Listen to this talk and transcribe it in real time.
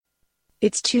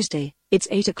It's Tuesday, it's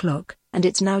 8 o'clock, and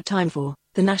it's now time for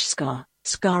the Nash Ska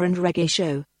and Reggae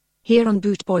Show, here on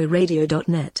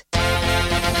bootboyradio.net.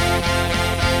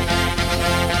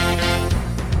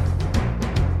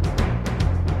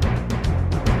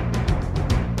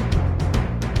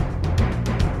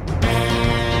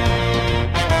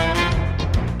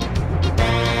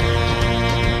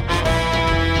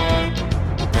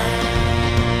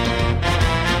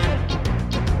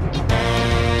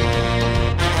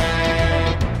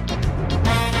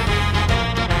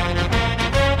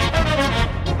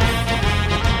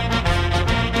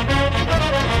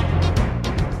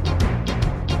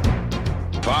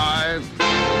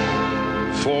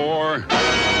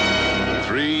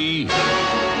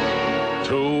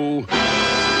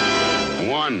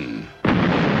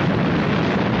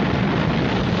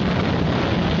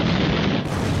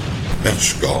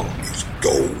 Ska is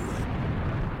gold.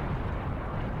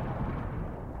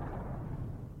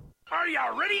 Are you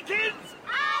ready, kids?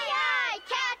 Aye, aye,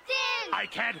 Captain! I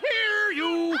can't hear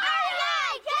you! Aye,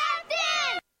 aye,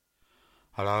 Captain!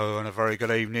 Hello and a very good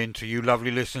evening to you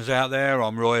lovely listeners out there.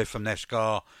 I'm Roy from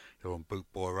Neshgar, here on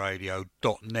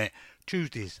bootboyradio.net.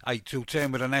 Tuesdays 8 till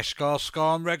 10 with a Neshgar Ska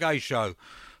and Reggae Show.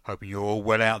 Hoping you're all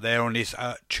well out there on this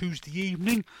Tuesday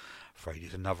evening. Afraid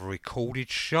it's another recorded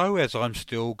show as I'm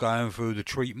still going through the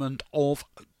treatment of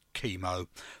chemo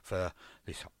for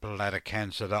this bladder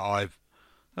cancer that I've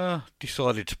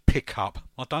decided to pick up.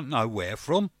 I don't know where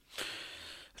from.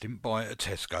 I didn't buy it at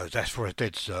Tesco's, that's for a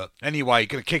dead cert. Anyway,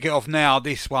 going to kick it off now.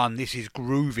 This is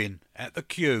Grooving at the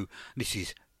Q. This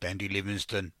is Dandy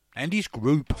Livingstone and his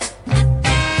group.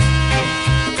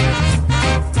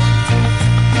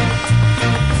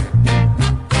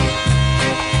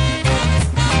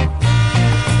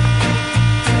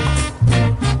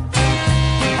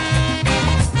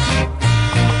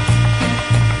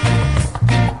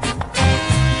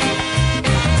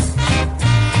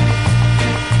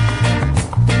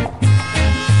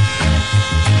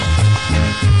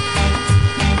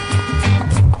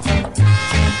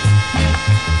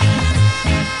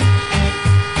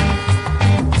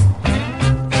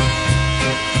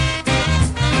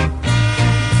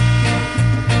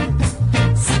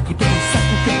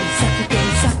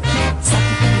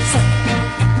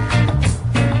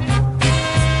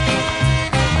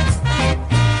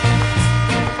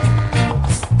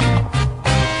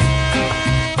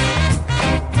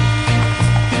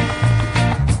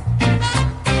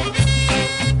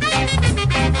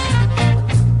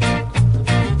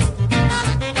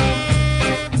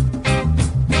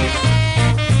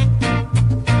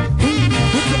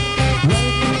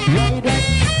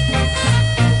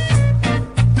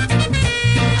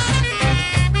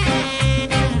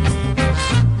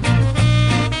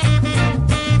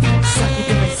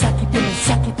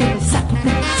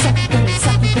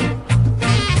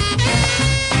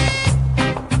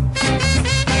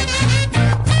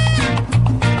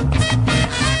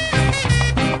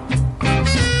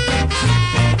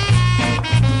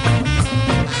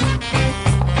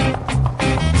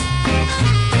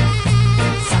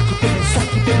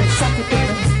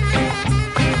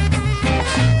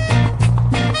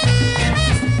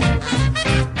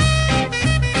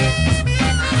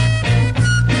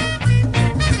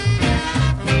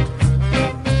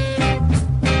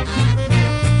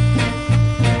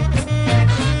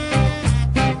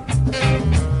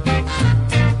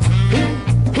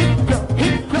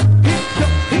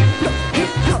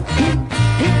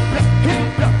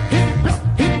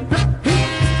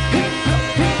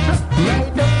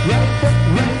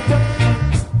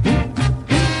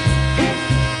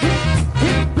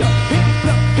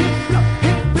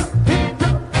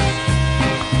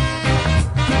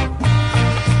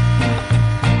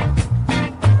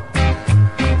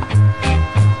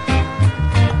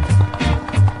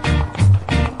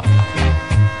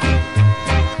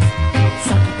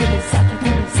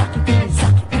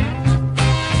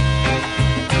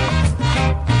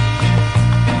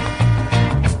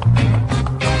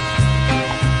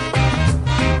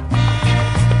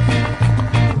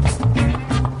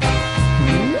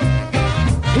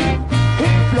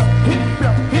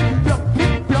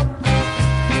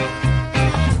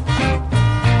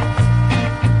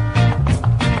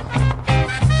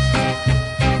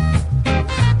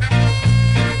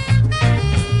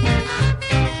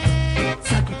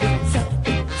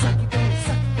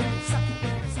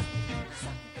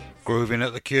 Grooving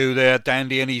at the Q there,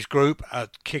 Dandy and his group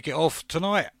kick it off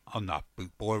tonight on the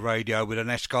Bootboy Radio with an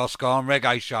Neshgar Ska and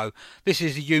Reggae Show. This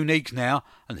is the Uniques now,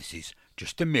 and this is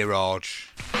Just a Mirage.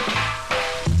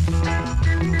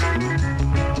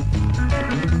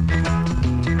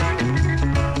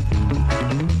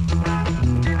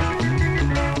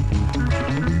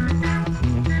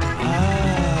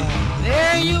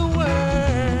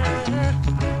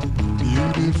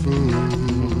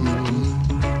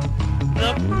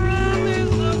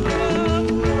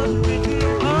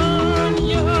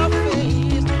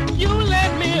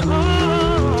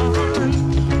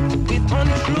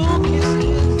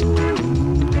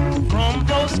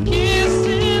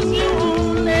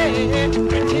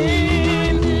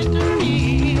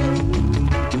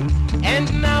 And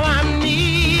now I'm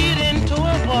needing to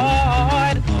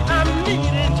avoid. I'm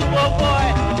needing to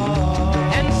avoid.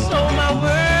 And so my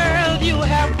world you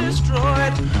have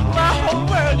destroyed. My whole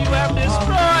world you have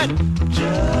destroyed.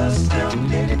 Just a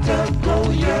minute ago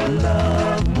your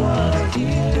love was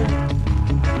here.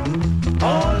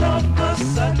 All of a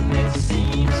sudden it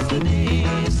seems to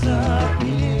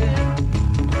disappear.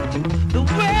 The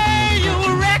way you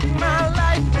wreck my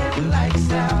life is like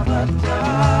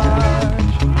sabotage.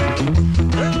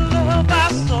 The love I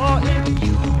saw in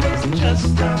you was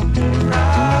just a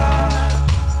mirage.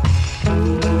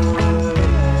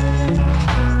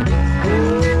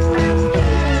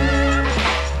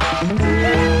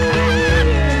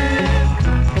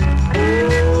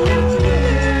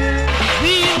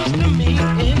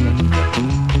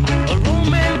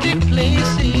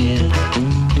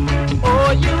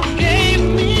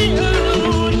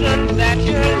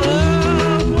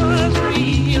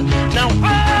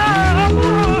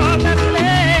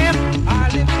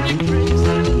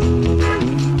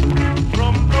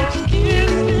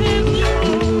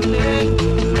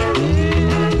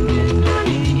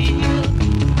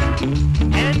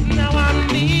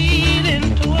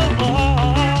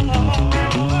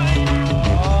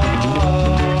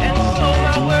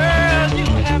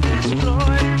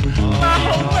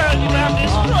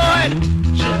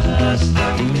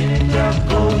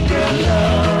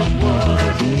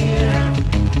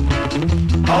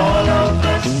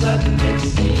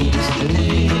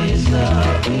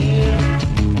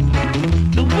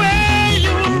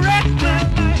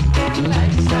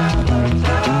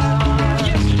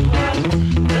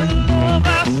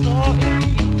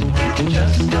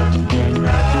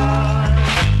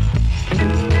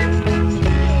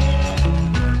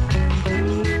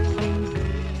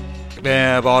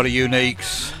 By the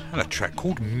Uniques and a track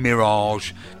called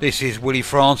Mirage. This is Willie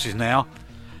Francis now,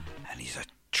 and he's a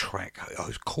track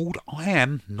called I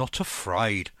Am Not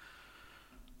Afraid.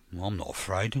 Well, I'm not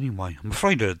afraid anyway. I'm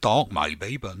afraid of the dark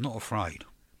maybe, but not afraid.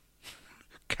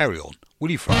 Carry on,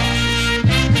 Willie Francis.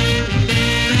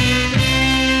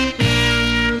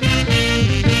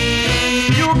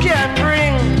 You can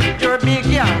bring your big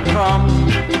young come.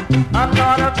 I'm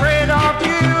not afraid of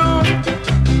you.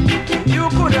 You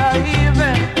could have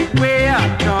even way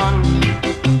I've done.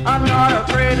 I'm not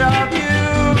afraid of you.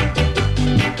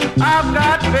 I've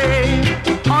got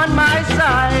faith on my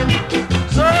side.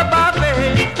 So by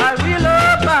faith I will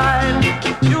abide.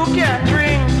 You can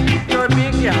bring your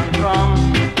big young come.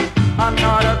 I'm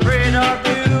not afraid of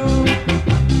you.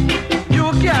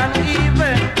 You can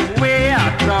even way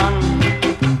I've done.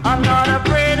 I'm not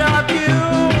afraid of you.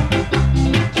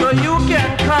 So you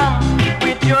can come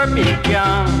with your big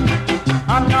gun.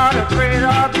 I'm not afraid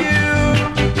of you.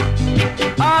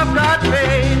 I've got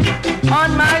faith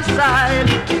on my side.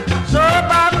 So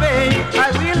by faith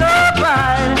I will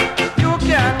abide. You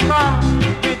can come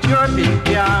with your big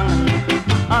gun.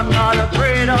 I'm not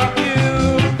afraid of you.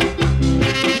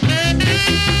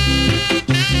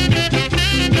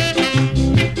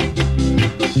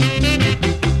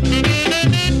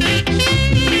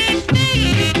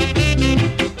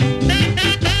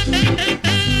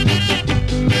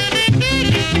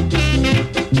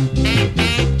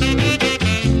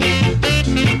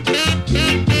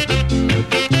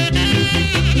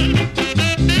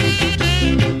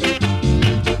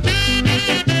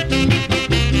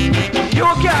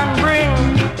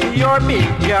 Your big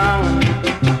gun.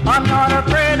 I'm not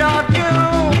afraid of you.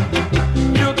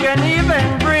 You can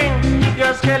even bring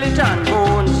your skeleton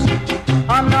bones.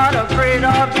 I'm not afraid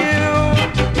of you.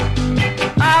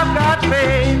 I've got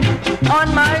faith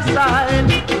on my side.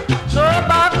 So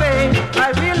by faith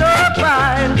I will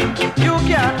abide. You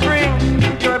can bring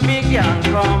your big gun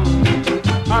come.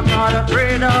 I'm not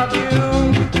afraid of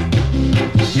you.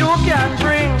 You can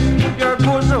bring your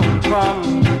bosom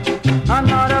come. I'm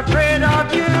not afraid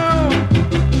of you.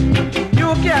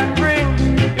 You can bring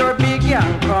your big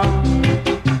young come.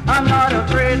 I'm not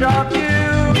afraid of you.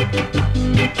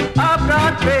 I've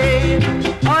got faith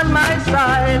on my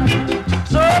side.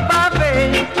 So by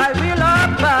faith I will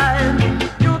abide.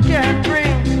 You can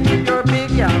bring your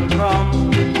big young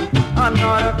come. I'm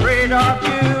not afraid of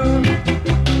you.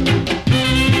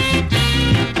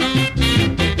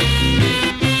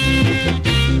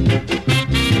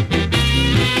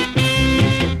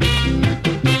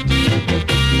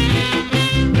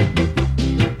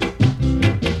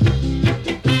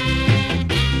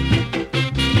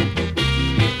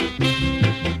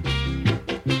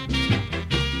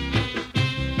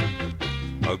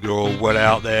 Well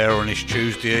out there on this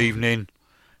Tuesday evening.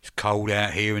 It's cold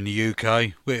out here in the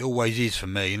UK. Well, it always is for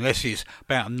me. Unless it's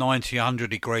about 90, 100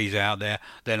 degrees out there,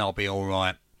 then I'll be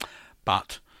alright.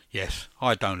 But yes,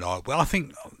 I don't like. Well, I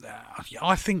think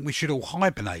we should all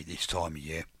hibernate this time of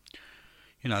year.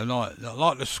 You know,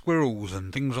 like the squirrels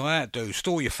and things like that do.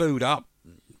 Store your food up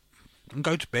and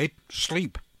go to bed,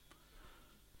 sleep.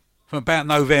 From about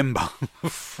November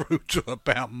through to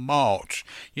about March.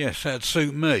 Yes, that'd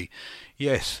suit me.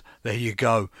 Yes, there you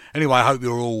go. Anyway, I hope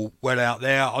you're all well out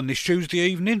there on this Tuesday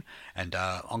evening. And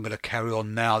I'm going to carry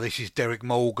on now. This is Derek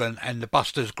Morgan and the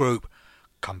Busters Group.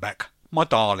 Come back, my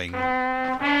darling.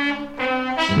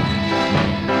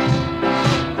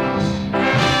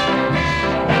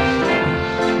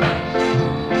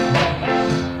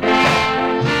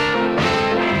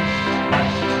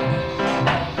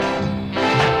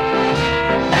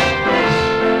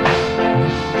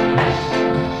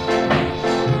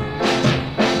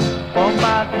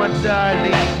 My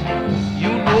darling, you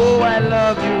know I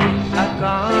love you, I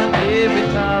can't live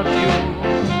without you.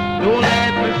 Don't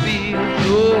let me feel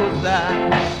so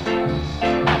sad.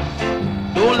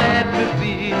 Don't let me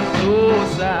feel so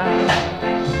sad.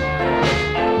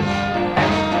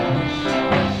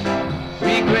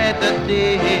 Regret the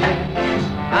day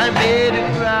I made you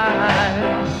cry.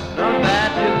 Now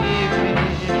that you leave me,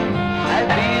 I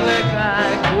feel like I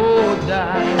could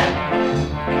die.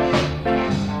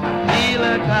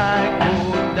 Like I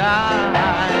could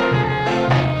die.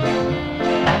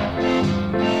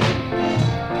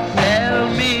 Tell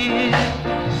me,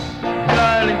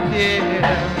 darling dear,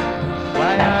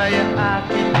 why are you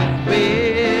acting this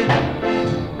way?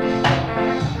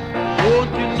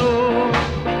 Don't you know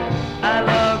I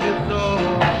love you so,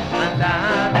 and I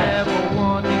never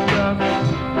want to just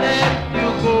let you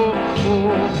go.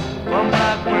 Come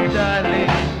back, my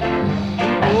darling, you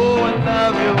know I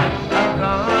love you.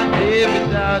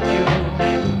 Without you,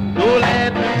 don't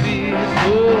let me feel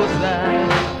so sad.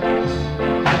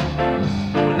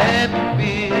 Don't let me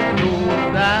feel so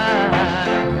sad.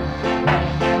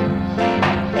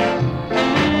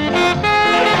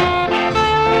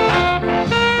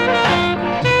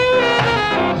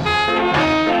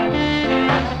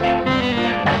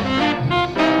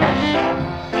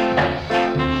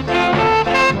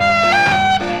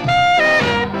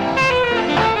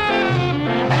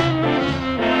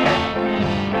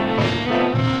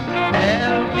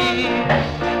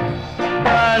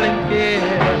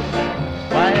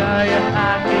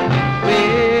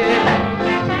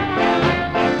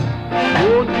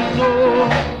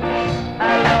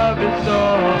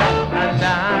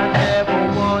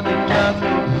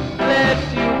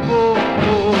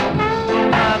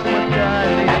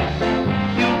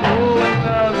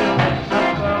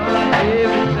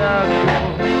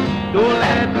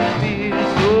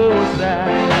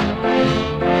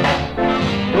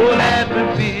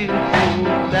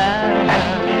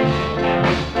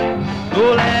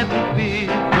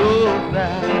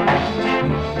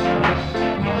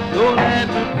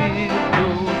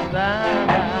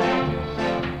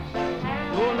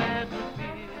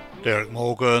 Derek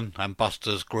Morgan and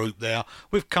Busters Group there.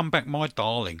 We've come back, my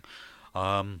darling.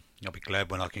 I'll be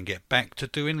glad when I can get back to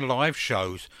doing live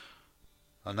shows.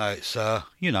 I know it's,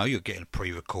 you're getting a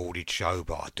pre-recorded show,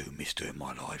 but I do miss doing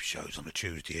my live shows on a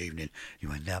Tuesday evening.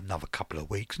 You ain't another couple of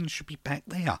weeks and should be back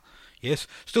there. Yes,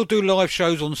 still do live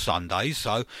shows on Sundays,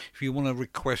 so if you want to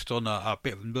request on a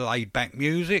bit of laid-back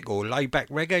music or laid-back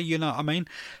reggae, you know what I mean?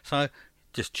 So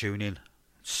just tune in,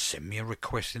 send me a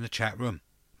request in the chat room.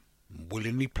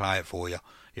 Willingly play it for you,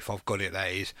 if I've got it,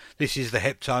 that is. This is the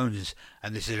Heptones,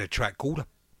 and this is a track called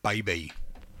Baby.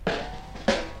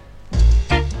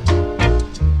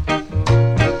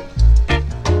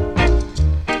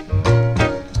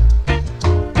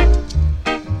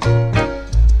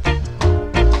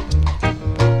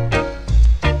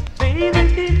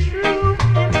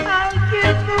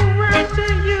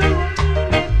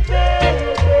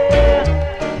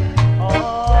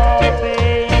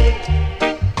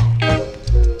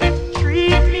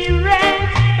 Treat me right,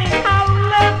 and I'll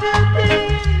love you,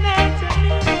 then to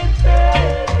me.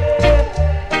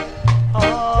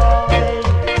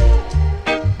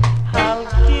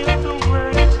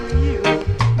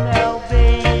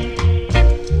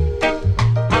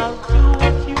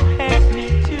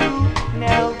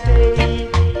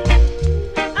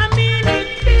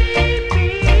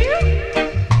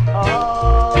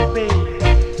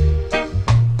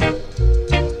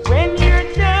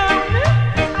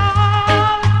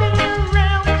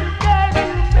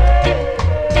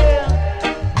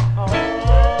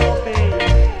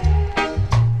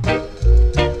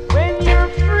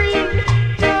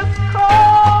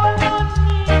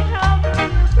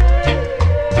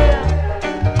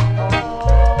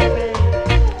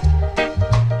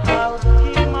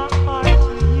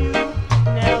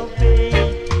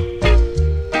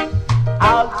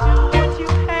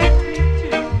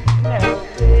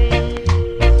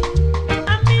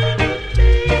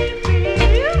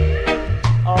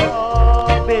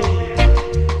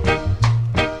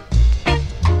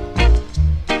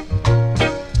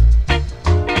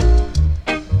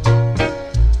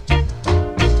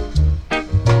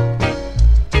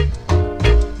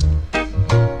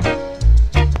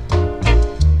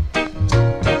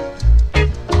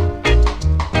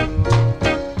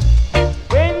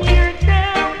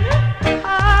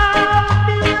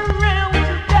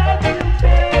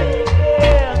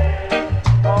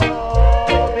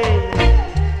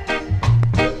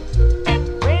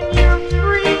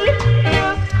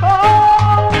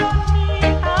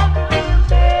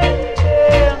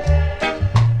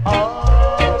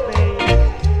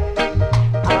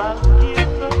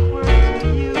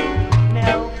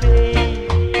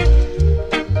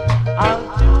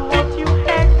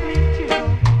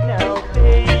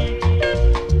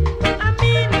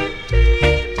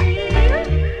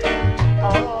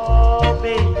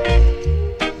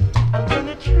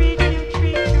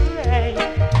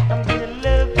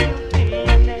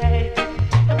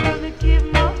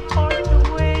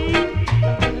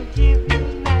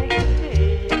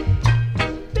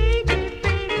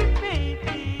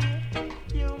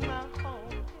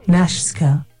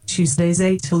 Nashska, Tuesdays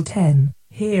 8 till 10,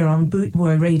 here on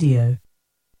Bootboy Radio.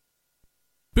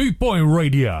 Bootboy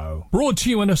Radio, brought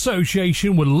to you in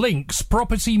association with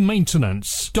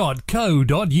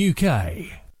linkspropertymaintenance.co.uk.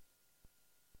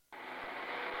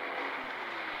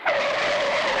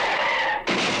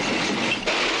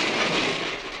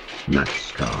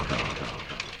 Nashska.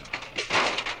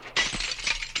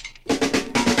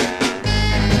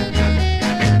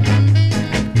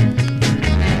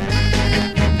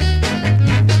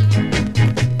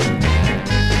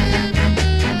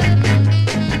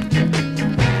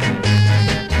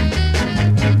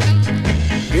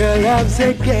 Your love's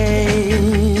a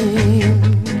game.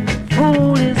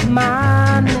 Fool is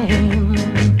my name.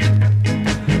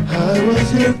 I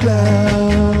was your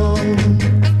clown,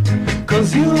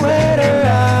 'cause you were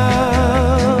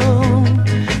around.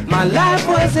 My life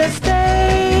was a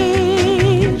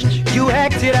stage. You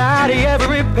acted out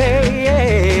every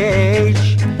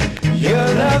page. Your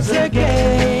love's a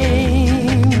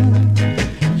game.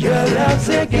 Your love's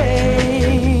a game.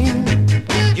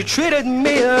 You treated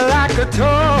me like a toy.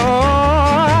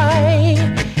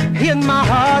 In my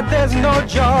heart there's no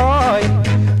joy.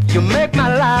 You make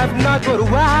my life not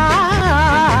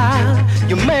worthwhile.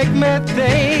 You make me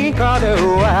think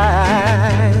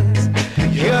otherwise.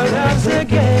 Your love's a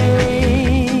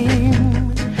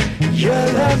game. Your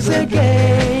love's a game.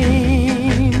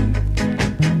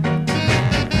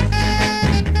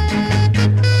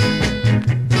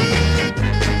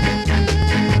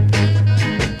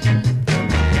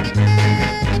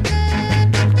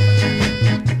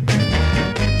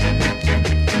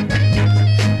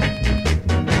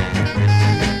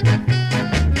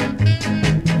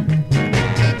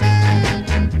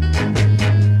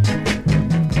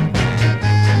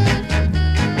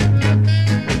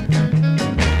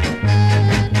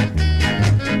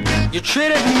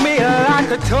 Treated me like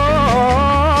a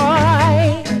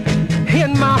toy.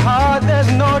 In my heart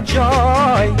there's no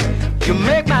joy. You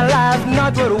make my life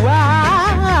not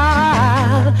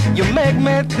worthwhile. You make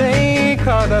me think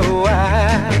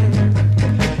otherwise.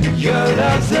 Your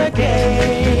love's a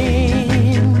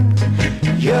game.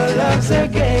 Your love's a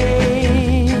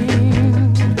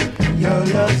game. Your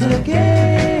love's a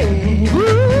game.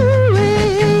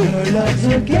 Ooh-wee. Your love's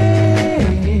a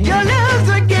game. Your love's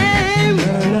a game.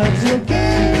 Your love's a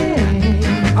game.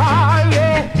 Oh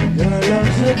yeah. Your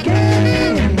love's a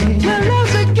game. Your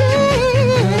love's a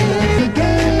game.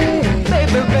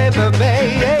 Baby, baby,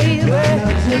 baby. Your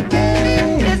love's a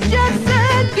game. It's just a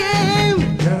game.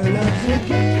 Your love's a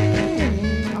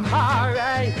game. All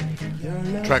right.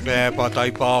 Track there by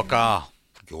Dave Barker.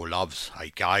 Your Love's a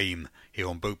Game. Here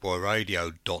on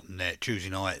bootboyradio.net. Tuesday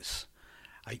nights,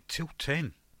 8 till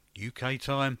 10 UK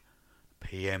time,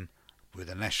 PM, with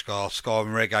the Nashska Ska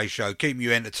and Reggae show, keeping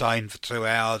you entertained for 2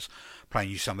 hours, playing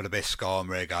you some of the best ska and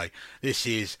reggae. This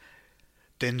is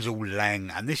Denzel Lang,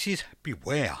 and this is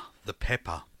Beware the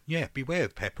Pepper. Yeah, beware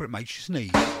of pepper, it makes you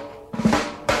sneeze.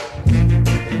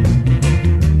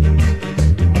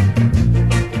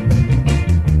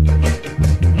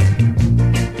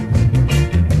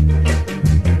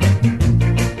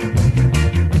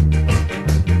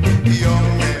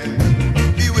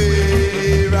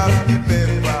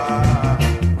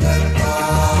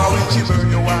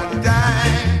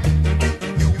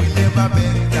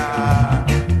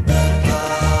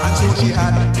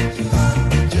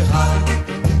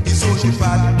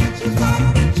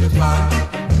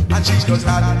 And she's just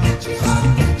hot,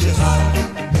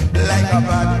 like a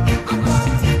bat.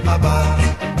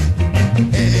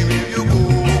 Anywhere you go,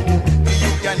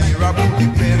 you can hear about the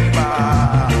pepper.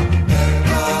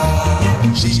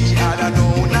 She had a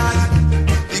donut,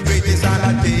 the greatest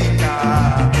undertaker.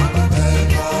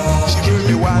 She burned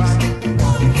me once,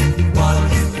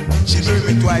 she burned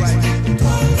me twice.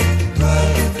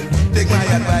 Take my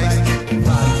advice,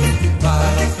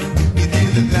 it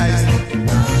isn't nice.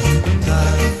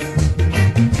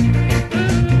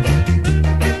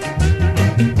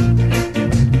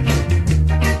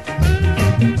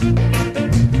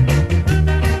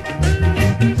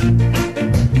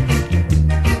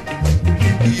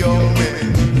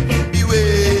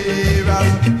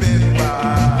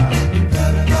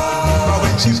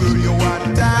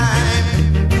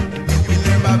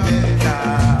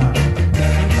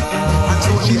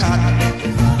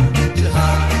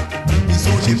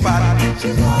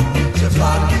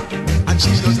 And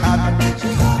she's just hot,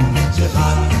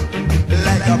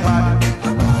 like a bat.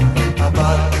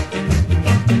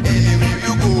 Anywhere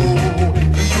you go,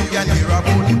 you can hear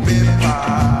about the pepper.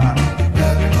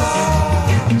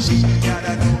 She had a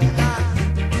donut.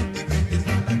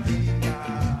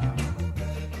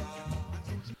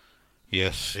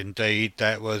 Yes, indeed.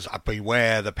 That was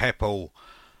Beware the Pebble.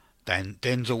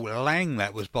 Denzel Lang,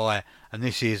 that was by. And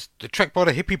this is the track by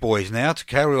the Hippie Boys now to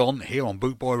carry on here on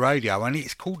Bootboy Radio. And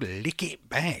it's called Lick It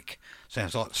Back.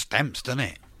 Sounds like Stamps, doesn't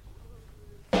it?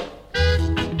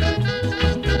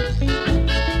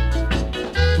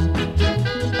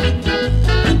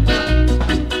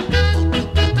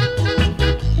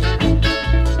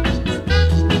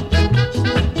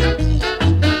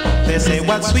 They say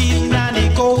what sweet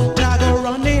nanny goat a go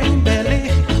run him belly,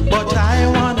 but I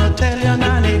wanna tell you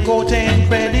nanny goat ain't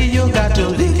ready. You got to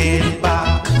lick it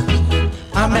back.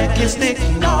 I make it stick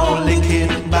now, lick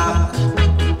it back.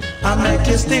 I make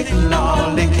it stick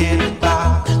now, lick it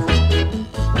back.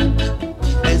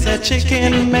 There's a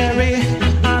chicken Mary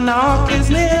and hawk is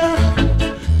near.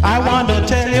 I want to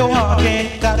tell you hawk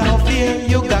ain't got no fear.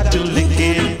 You got to lick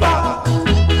it back.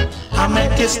 I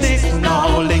make it stick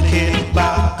now, lick it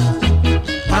back.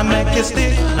 I make it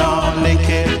stick now, lick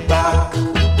it back.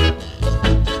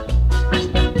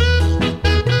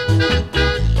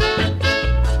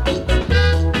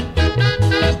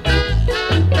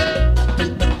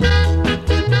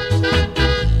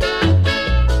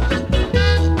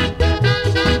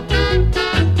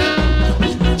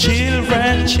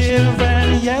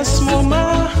 Children, yes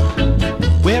mama,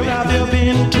 where have you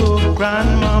been to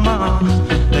grandmama?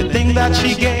 The thing that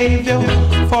she gave you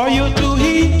for you to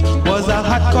eat was a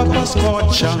hot cup of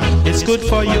scotch. It's good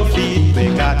for your feet,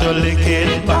 we got to lick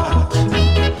it back.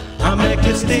 I make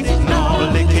it stick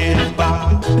now, lick it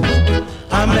back.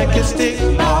 I make it stick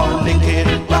now, lick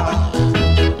it back.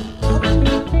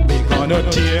 We gonna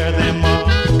tear them up.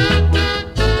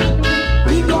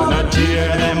 We gonna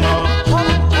tear them up.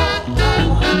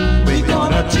 We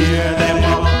gonna tear them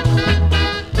up.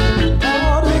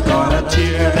 We gonna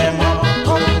tear them up.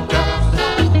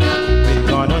 We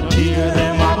gonna tear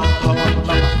them up.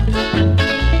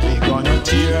 We gonna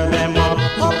tear them up.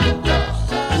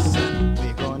 We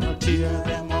gonna tear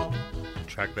them up.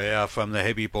 Track there from the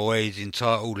Heavy Boys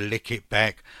entitled Lick It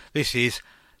Back. This is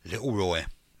Little Roy.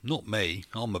 Not me,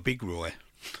 I'm a big Roy.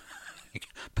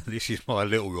 But this is my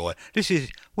Little Roy. This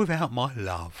is Without My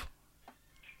Love.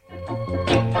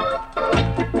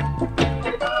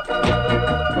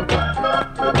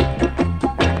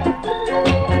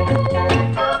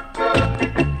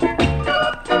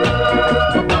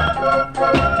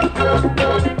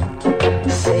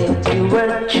 Said you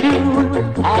were true,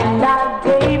 and I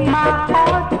gave my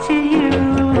heart to you.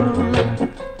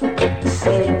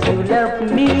 Said you love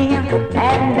me,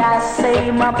 and I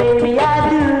say, my baby, I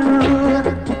do.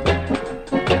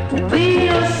 We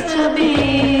used to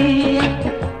be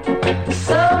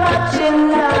so much in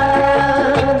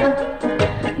love.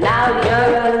 Now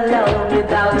you're alone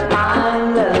without my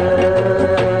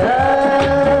love.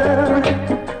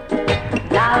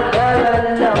 Now you're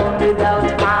alone without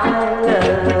my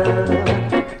love.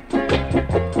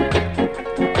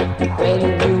 When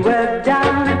you were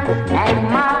down and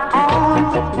my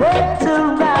arms wrapped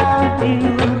around you.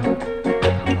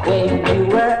 When you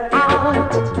were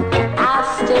out, I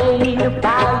stayed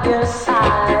by your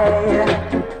side.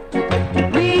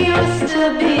 We used to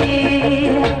be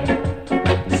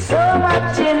so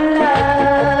much in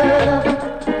love.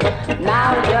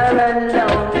 Now you're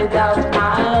alone without my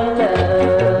love.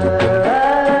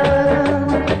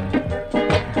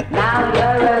 Now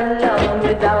you're alone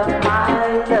without my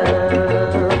love.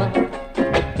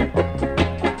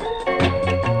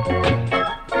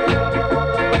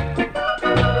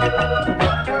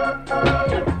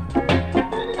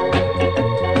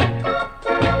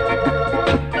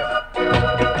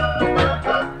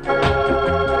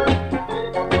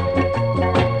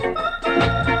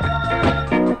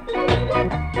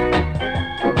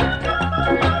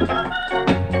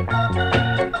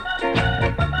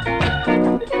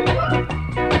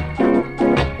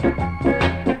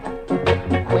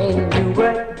 When you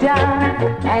were down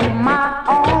and my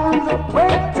arms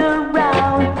wrapped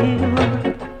around you.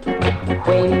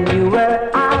 When you were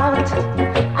out,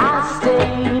 I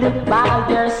stayed by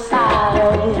your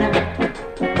side.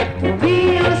 We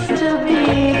used to be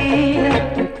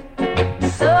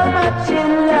so much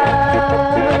in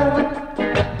love.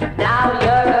 Now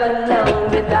you're alone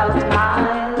without my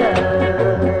love.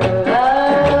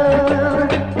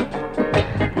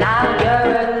 Now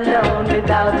you're alone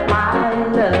without my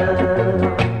love.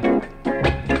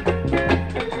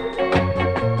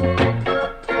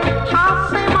 I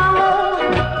say my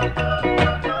Lord,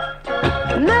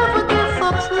 never get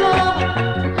such love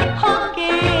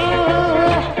again.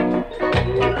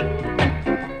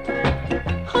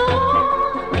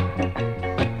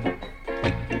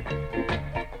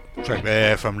 Track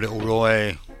there from Little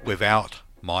Roy, Without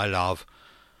My Love.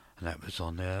 and that was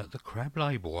on the Crab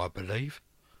label, I believe.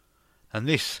 And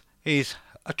this is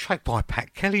a track by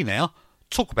Pat Kelly now.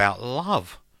 Talk about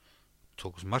love.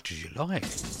 Talk as much as you like.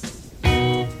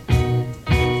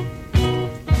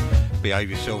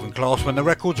 Behave yourself in class when the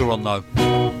records are on, though.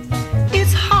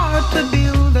 It's hard to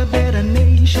build a better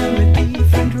nation with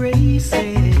different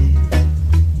races.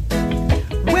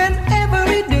 When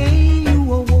every day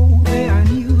you awoke, there are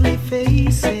newly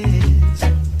faces.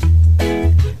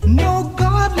 No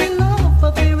godly love,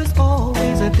 but there is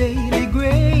always a daily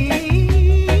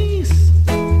grace,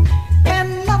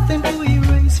 and nothing to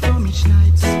erase from each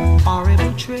night's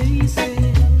horrible traces.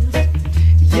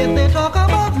 Yet they talk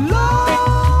about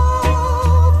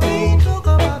love, they talk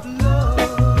about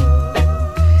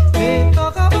love, they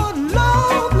talk about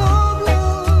love, love,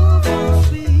 love, oh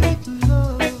sweet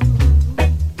love.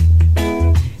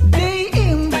 Day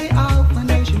in, day out, the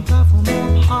nation cry for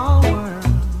more power,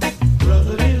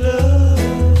 brotherly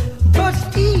love. But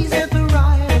it's easy to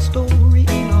write a story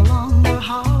in a longer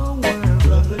hour,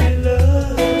 brotherly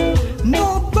love.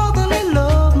 No brotherly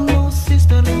love, no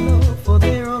sisterly love, for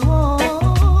they're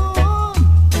alone.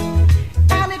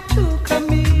 And it took a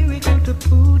miracle to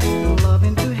put love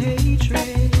into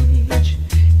hatred.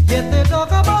 Yet they talk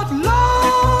about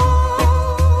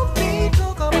love, they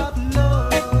talk about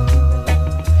love,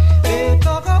 they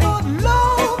talk about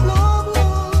love, love,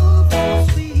 love, oh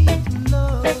sweet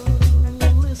love.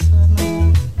 Listen.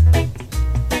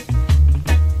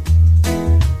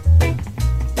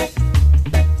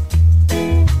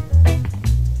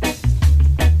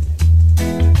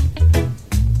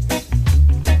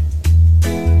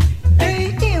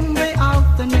 Day in, day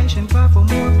out, the nation cry for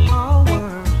more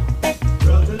power,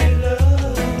 brotherly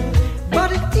love.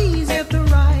 But it's easier to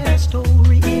write a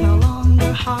story in a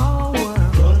longer hour,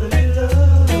 brotherly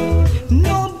love.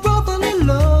 No brotherly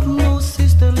love, no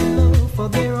sisterly love, for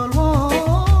they're all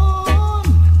one.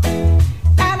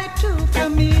 And it took a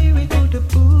miracle to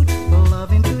put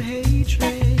love into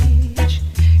hatred.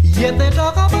 Yet they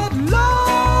talk about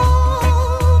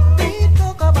love, they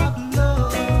talk about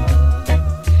love,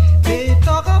 they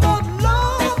talk about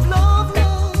love, love,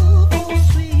 love, oh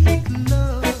sweet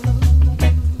love.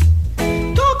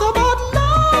 Talk about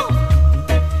love,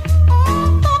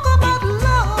 talk about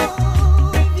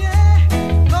love,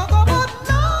 yeah. Talk about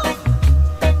love,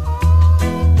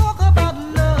 talk about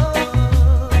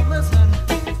love. Listen,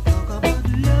 talk about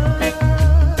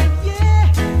love,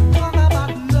 yeah. Talk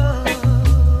about love,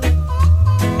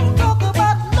 talk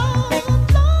about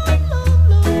love, love, love,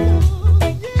 love,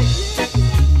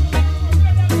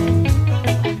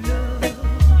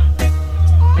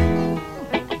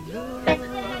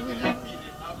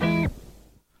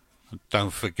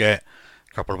 Don't forget,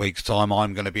 a couple of weeks' time,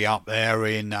 I'm going to be up there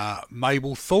in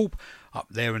Mablethorpe, up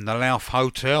there in the Louth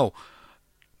Hotel,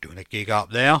 doing a gig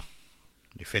up there.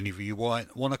 If any of you want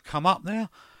to come up there,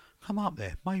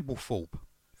 Mablethorpe.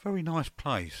 Very nice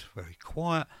place, very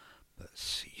quiet, but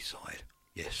seaside.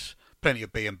 Yes, plenty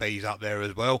of B&Bs up there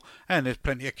as well, and there's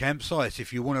plenty of campsites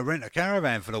if you want to rent a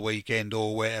caravan for the weekend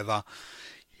or whatever.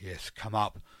 Yes, come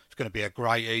up. It's going to be a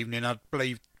great evening. I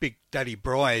believe Big Daddy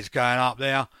Bry is going up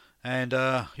there, and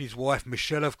his wife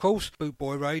Michelle, of course.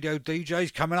 Bootboy Radio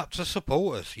DJ's coming up to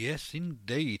support us. Yes,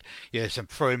 indeed. Yes, and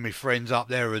throwing my friends up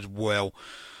there as well.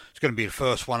 It's going to be the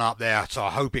first one up there, so I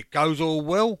hope it goes all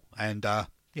well, and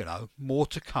more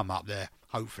to come up there.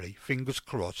 Hopefully, fingers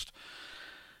crossed.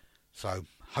 So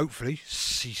hopefully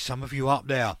see some of you up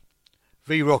there.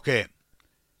 V-Rocket,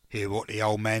 hear what the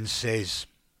old man says.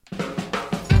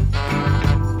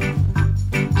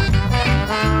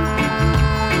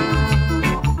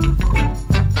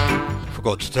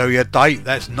 Forgot to tell you a date.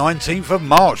 That's 19th of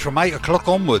March from 8 o'clock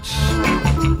onwards.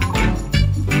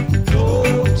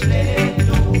 Don't let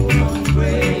no one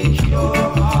break your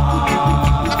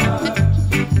heart.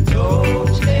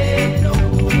 Don't let no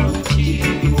one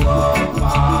tear you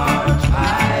apart.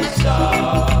 My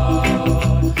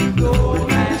son, go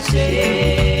and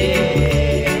say,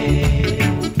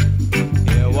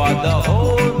 hear what the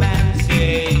old man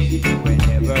says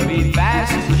whenever he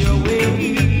passes your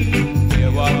way.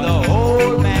 Hear what the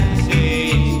old man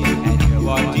says, and hear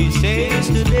what he says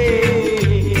today.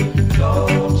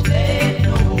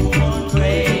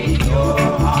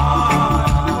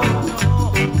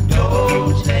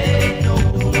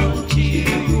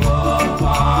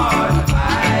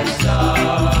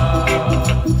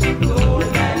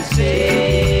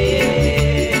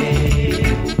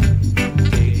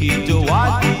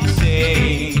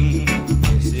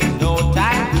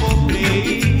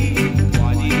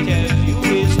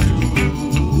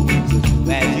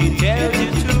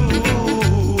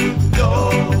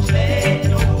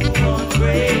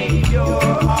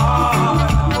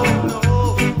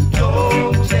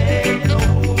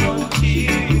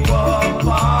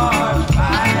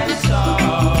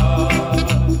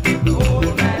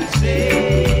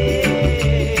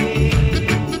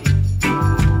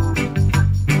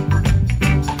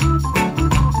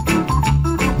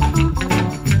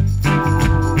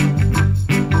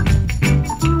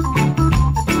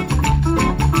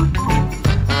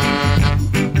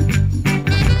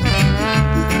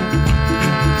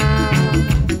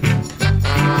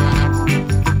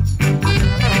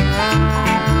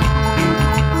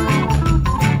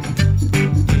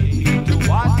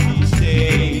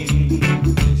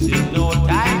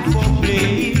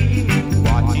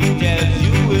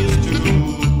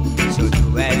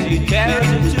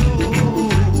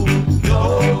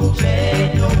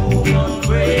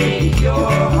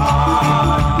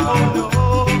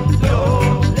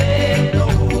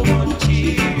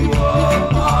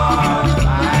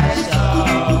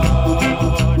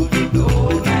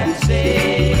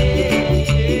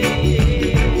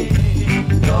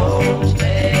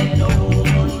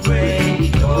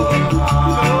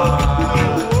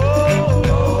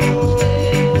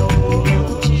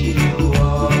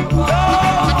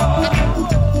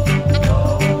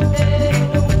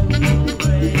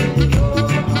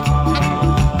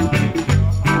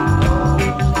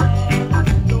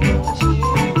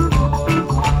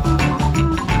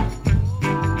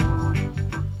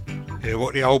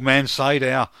 the old man say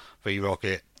there?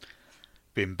 V-Rocket,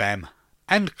 Bim Bam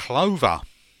and Clover.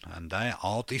 And they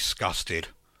are disgusted.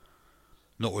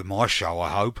 Not with my show, I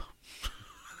hope.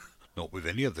 Not with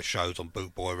any of the shows on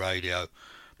Bootboy Radio.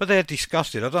 But they're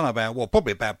disgusted. I don't know about what.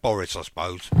 Probably about Boris, I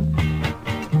suppose.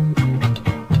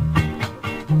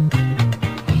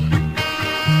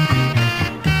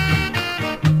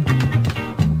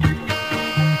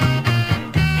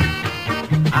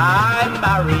 I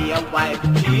marry a wife,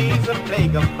 she's a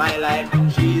plague of my life,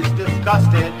 she's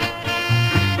disgusted.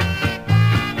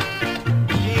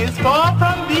 She is far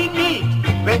from being neat,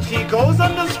 when she goes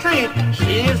on the street,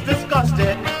 she is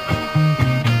disgusted.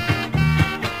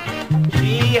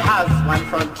 She has one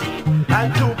front teeth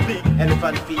and two big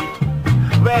elephant feet.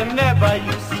 Whenever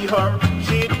you see her,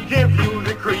 she'd give you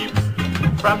the creeps.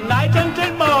 From night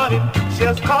until morning,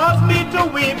 she's caused me to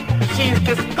weep, she's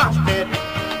disgusted.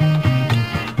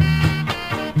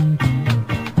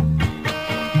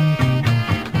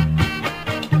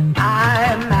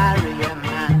 I marry a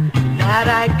man that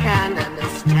I can't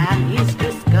understand, he's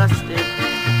disgusted.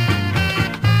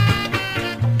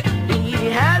 He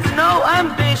has no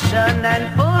ambition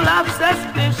and full of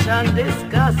suspicion,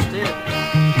 disgusted.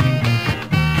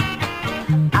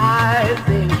 I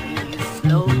think he's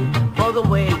slow for the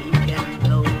way he can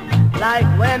blow, like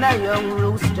when a young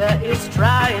rooster is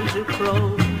trying to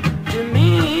crow. To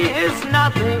me it's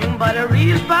nothing but a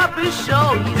real puppet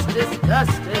show, he's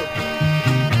disgusted.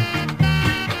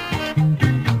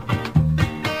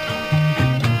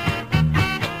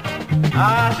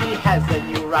 Ah, she has a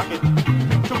new rocket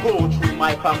to go through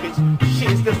my pockets.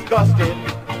 She's disgusted.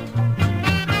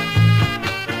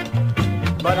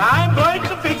 But I'm going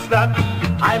to fix that.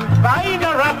 I'm buying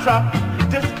a rat trap.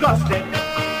 Disgusted.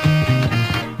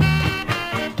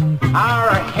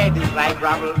 Our head is like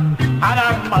gravel and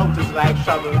our mouth is like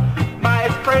shovel. My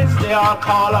friends, they all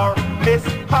call her Miss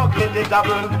Pugly the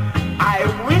Double. I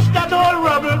wish that old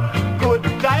rubble could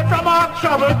die from our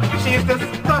trouble. She's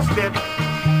disgusted.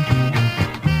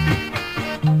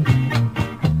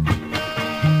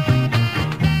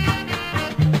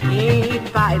 He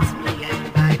bites me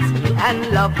and bites me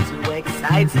and love to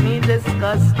excites me,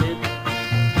 disgusted.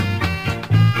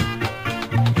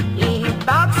 He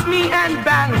box me and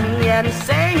bang me and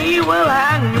say he will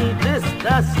hang me,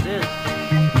 disgusted.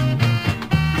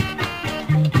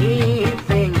 He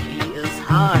think he is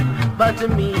hard, but to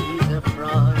me he's a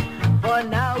fraud. For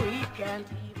now he can't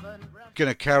even...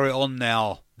 Gonna carry on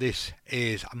now. This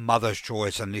is Mother's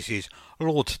Choice and this is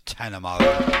Lord Tanamo.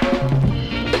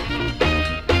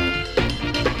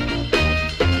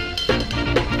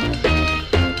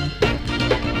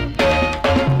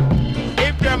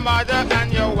 Your mother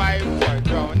and your wife were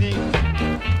drowning,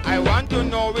 I want to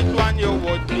know which one you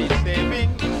would be saving.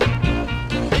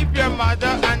 If your mother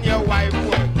and your wife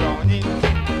were drowning,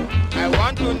 I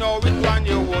want to know which one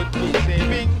you would be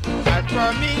saving. As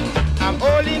for me, I'm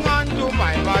holding on to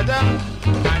my mother,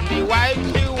 and the wife,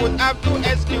 she would have to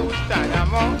excuse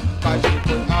Tanamo, cause she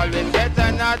could always get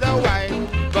another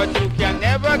wife, but you can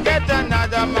never get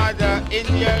another mother in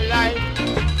your life.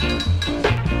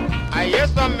 I hear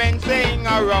some men saying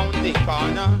around the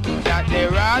corner that they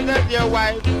rather their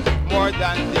wife more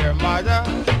than their mother.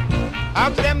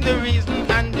 Ask them the reason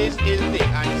and this is the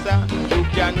answer. You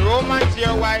can romance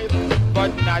your wife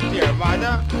but not your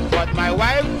mother. But my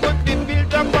wife could be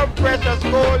built up of precious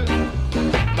gold.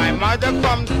 My mother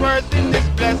comes first in this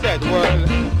blessed world.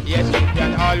 Yes, you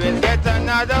can always get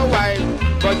another wife,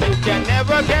 but you can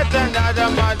never get another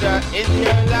mother in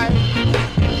your life.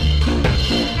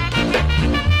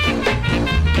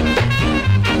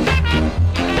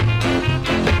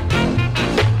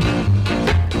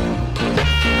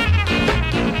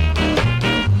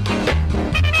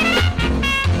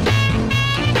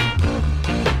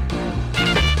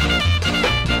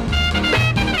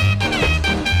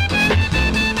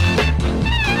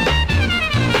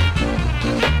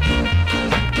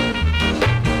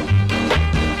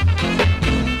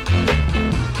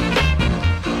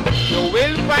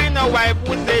 A wife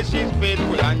who says she's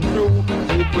faithful and true,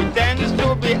 who pretends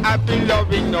to be happy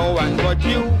loving no one but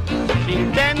you.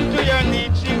 She'll tend to your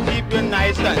needs, she'll keep you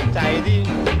nice and tidy,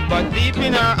 but deep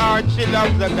in her heart she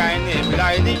loves a guy named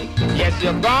Lydie. Yes,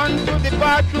 you're gone to the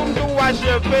bathroom to wash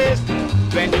your face.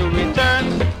 When you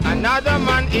return, another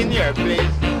man in your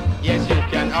place. Yes, you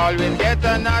can always get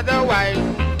another wife,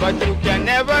 but you can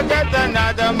never get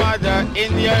another mother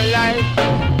in your life.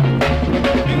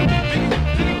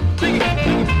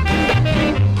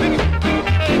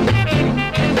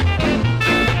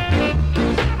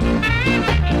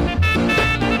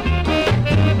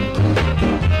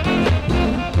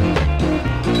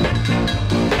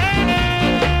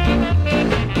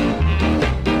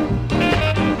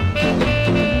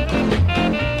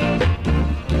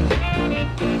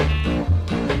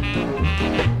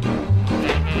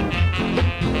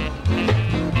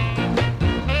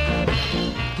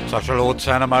 Such a Lord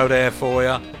Sanamo there for you,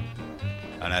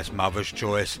 and that's Mother's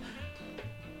Choice.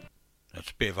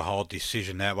 That's a bit of a hard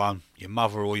decision, that one. Your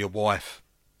mother or your wife?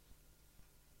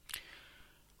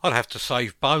 I'd have to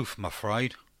save both, I'm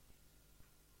afraid.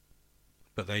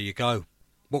 But there you go.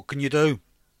 What can you do?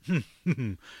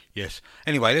 Yes.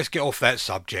 Anyway, let's get off that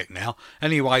subject now.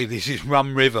 Anyway, this is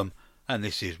Rum Rhythm, and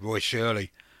this is Roy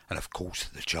Shirley, and of course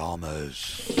the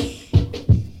Charmers.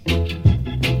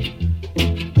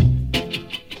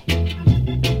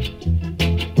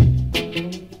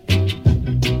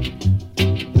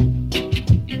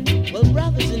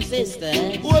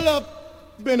 Well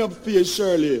up, been up for you,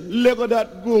 Shirley. Lego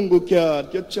that gungo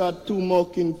card, you chat too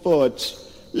mocking fudge.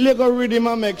 Lego rhythm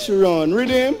and makes you run.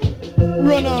 Rhythm,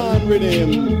 run on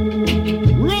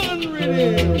rhythm. Run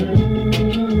rhythm.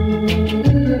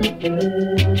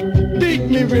 Dig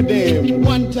me rhythm,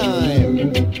 one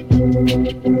time.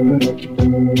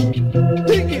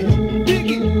 Dig it,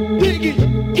 dig it, dig it,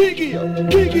 dig it up,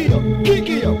 dig it up, dig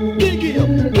it up, dig it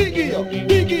up, dig it up,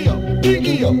 dig it up, dig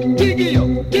it up, dig it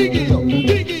up, dig it up,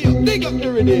 dig it up, dig up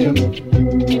the rhythm.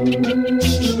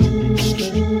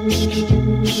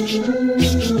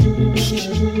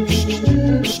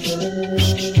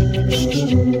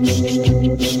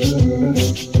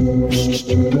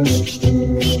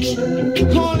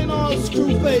 Calling all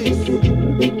screw face.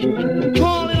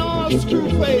 Calling all screw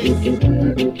face.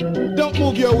 Don't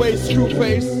move your waist, screw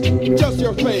face. Just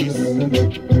your face.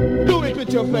 Do it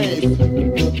with your face.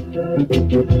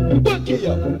 Bucky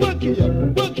up, bucky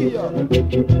up, bucky up.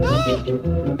 Ah!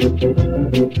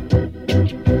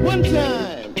 One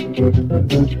time.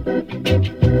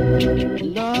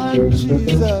 Lord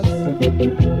Jesus.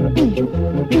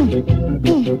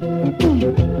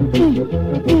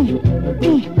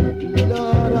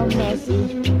 Lord have mercy.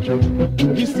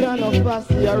 This year no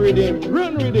fast, you read him.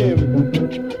 Run with him.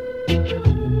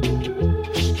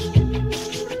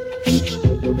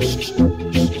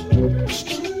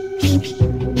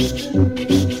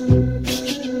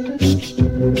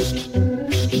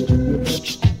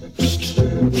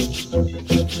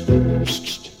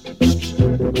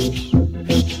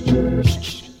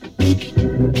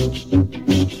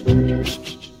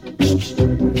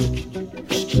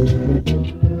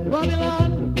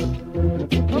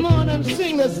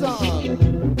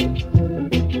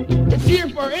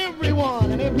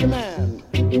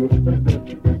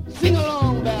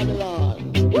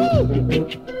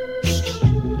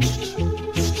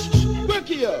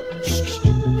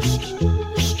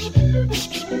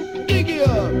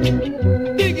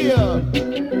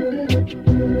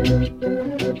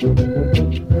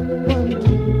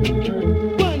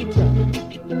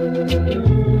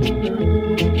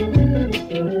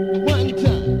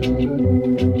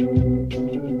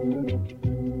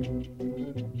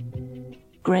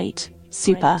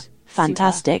 Super,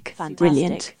 fantastic,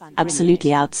 brilliant,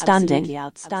 absolutely outstanding.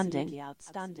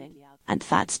 And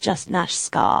that's just Nash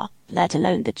Ska, let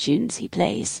alone the tunes he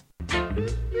plays.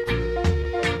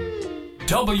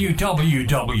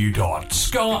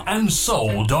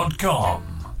 www.skaandsoul.com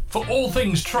for all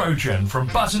things Trojan, from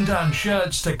button-down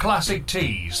shirts to classic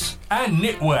tees and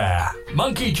knitwear,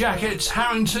 monkey jackets,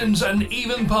 Harringtons and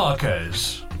even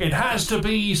Parkers. It has to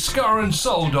be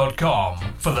skaandsoul.com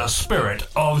for the spirit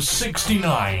of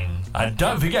 69. And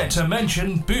don't forget to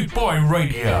mention Boot Boy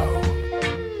Radio. Never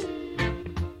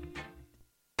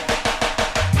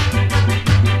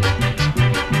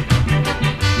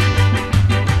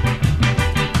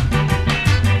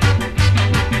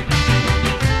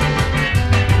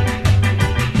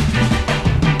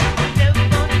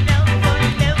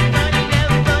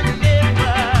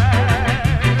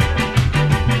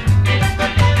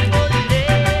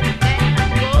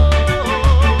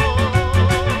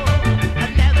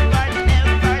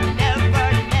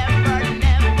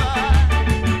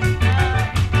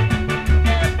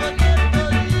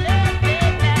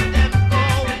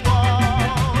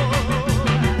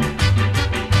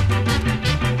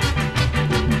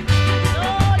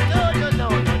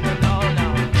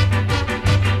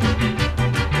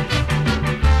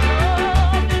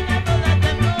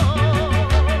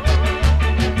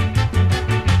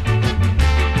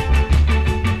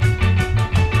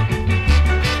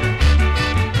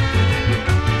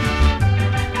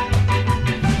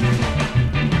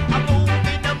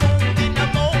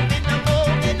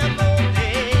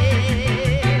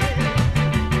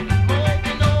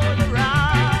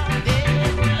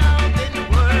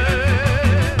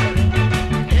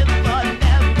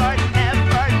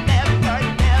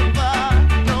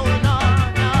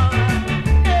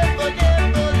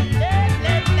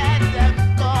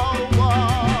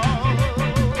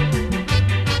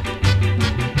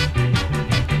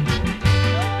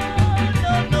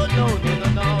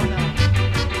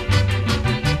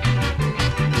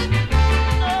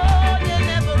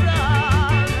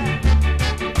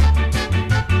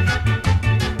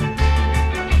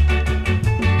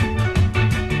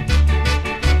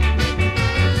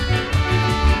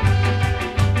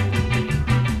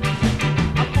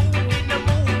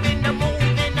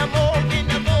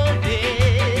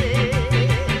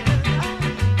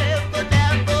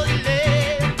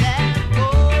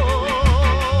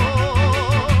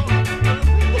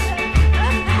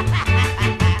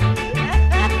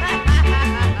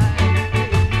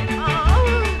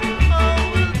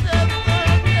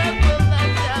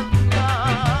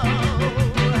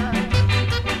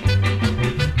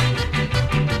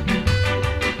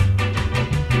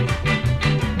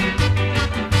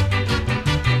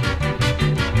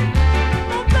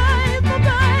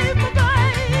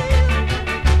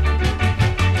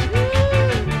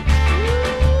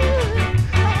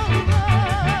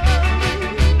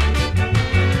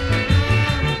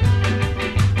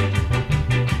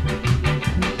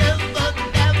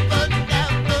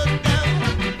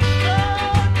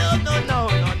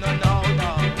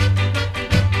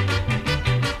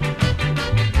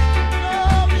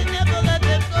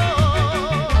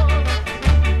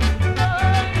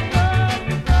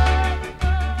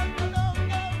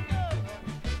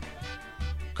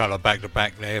Couple of back to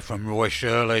back there from Roy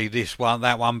Shirley. This one,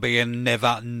 that one being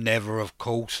Never Never, of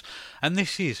course. And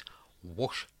this is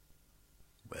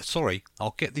Sorry,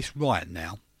 I'll get this right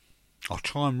now. I'll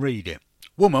try and read it.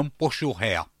 Woman, wash your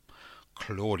hair.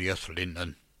 Claudius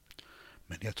Linton.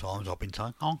 Many a times I've been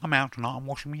saying, I'll come out tonight and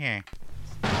wash my hair.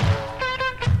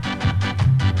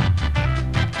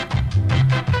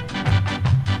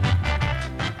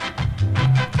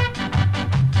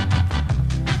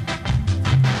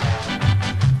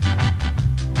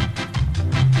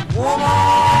 Woman,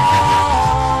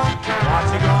 what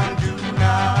you gonna do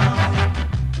now?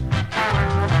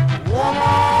 Woman,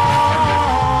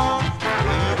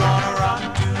 where you gonna run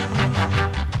to?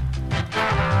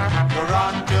 You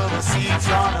run till the seeds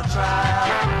gonna dry.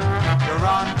 You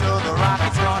run till the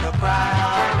rocket's gonna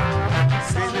cry.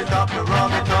 Spin it up, you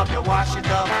rub it up, you wash it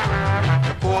up.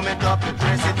 You comb it up, you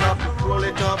dress it up, you roll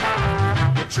it up.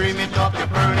 You trim it up, you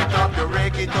burn it up, you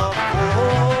rake it up.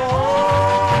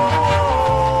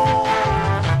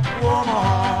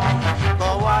 Woman,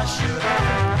 go wash your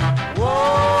hair. Whoa,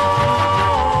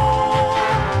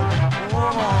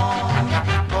 woman,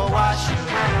 go wash your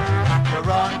hair. You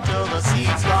run till the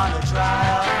seeds gonna dry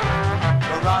out.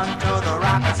 You run till the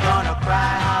rocket's gonna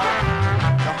cry out.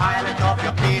 You pile it up,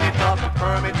 you clean it up, you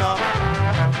perm it up.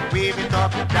 You weave it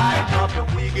up, you dye it up, you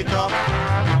wig it up.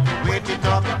 You wet it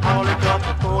up, you pull it up,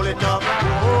 you pull it up.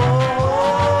 Whoa,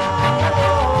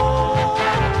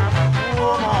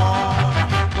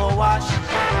 woman, go wash your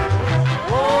hair.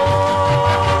 Whoa,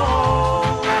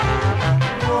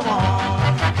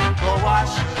 woman, go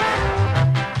wash your hair.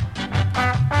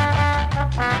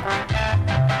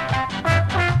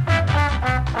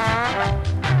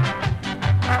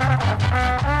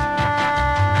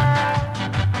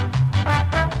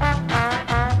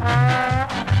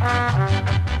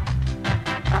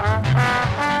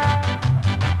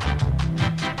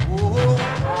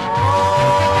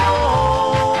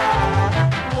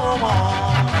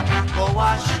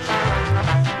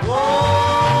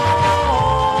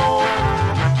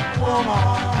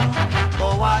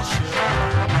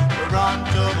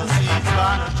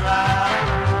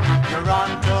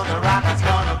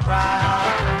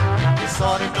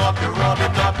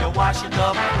 Wash it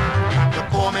up, you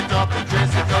comb it up, you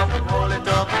dress it up, you roll it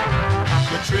up,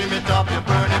 you trim it up, you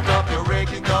burn it up, you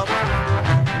rake it up.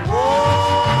 Whoa,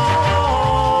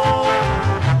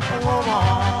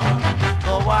 woman,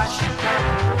 go wash your hair.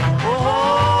 Whoa,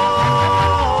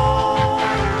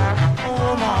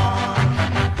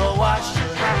 woman, go wash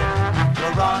your hair. You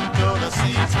run till the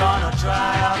seeds gonna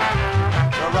dry out.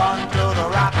 You run till the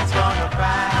rocket's gonna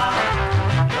cry out.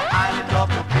 You iron it up,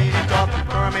 you clean it up, you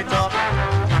perm it up.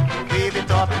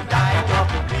 Up and dye it up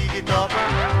and dig it up,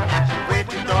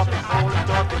 wet it up and hold it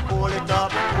up and pull it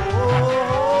up.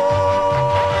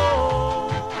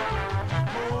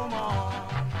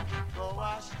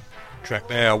 Track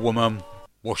there, Woman,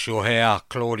 Wash Your Hair,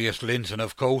 Claudius Linton,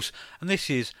 of course, and this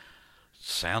is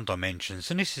Sound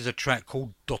Dimensions, and this is a track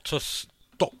called Dr.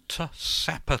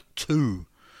 Sapper 2.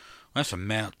 That's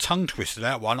a tongue twister,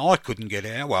 that one. I couldn't get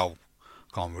it out. Well,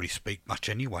 can't really speak much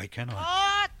anyway, can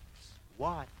I?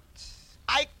 What?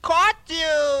 I caught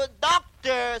you,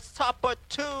 Dr. Supper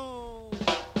 2.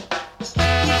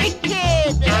 Wicked.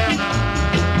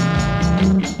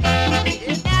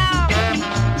 You know.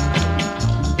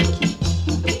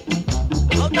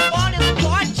 Oh, the one is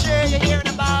torture you're hearing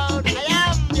about. I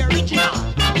am the original.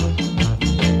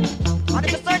 And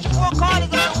if you're searching for corners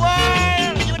of the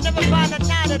world, you would never find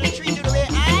another to treat you the way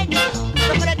I do.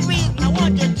 So for that reason, I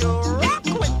want you to rock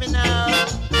with me now.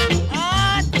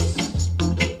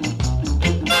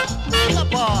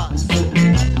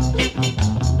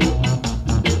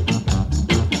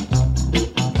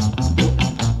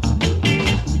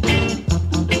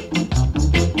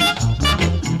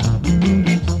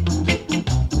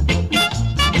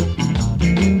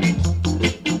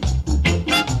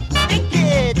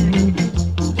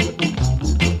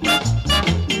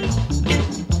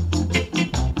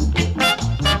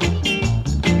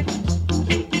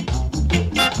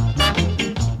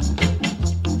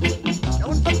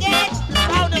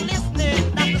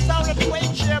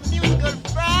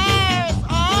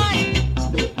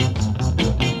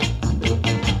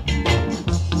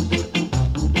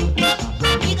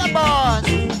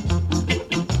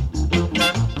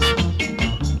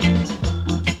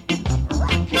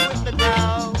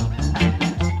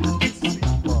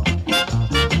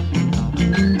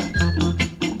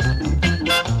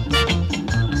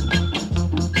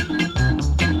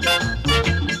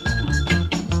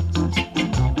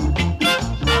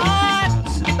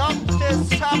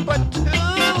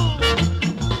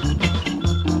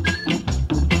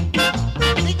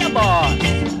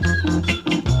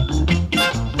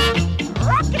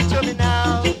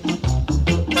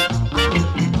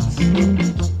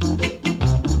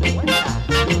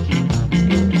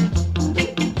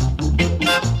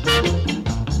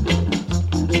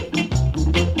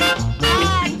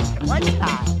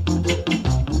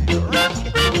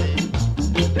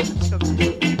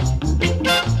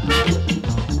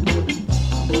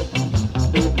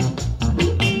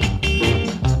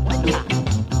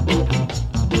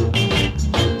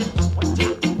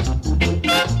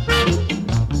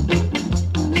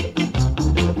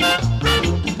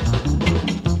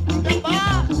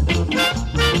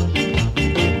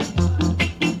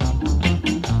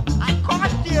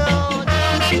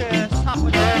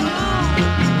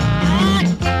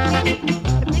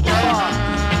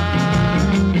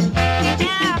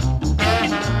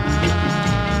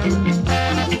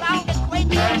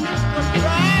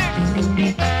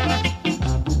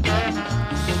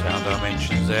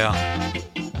 Dimensions there.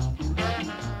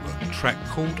 A track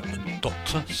called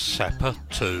Dr. Sapper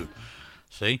 2.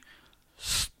 See?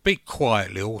 Speak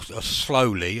quietly or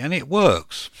slowly and it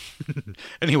works.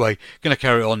 Anyway, going to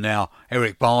carry on now.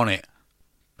 Eric Barnett,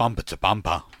 Bumper to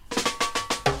Bumper.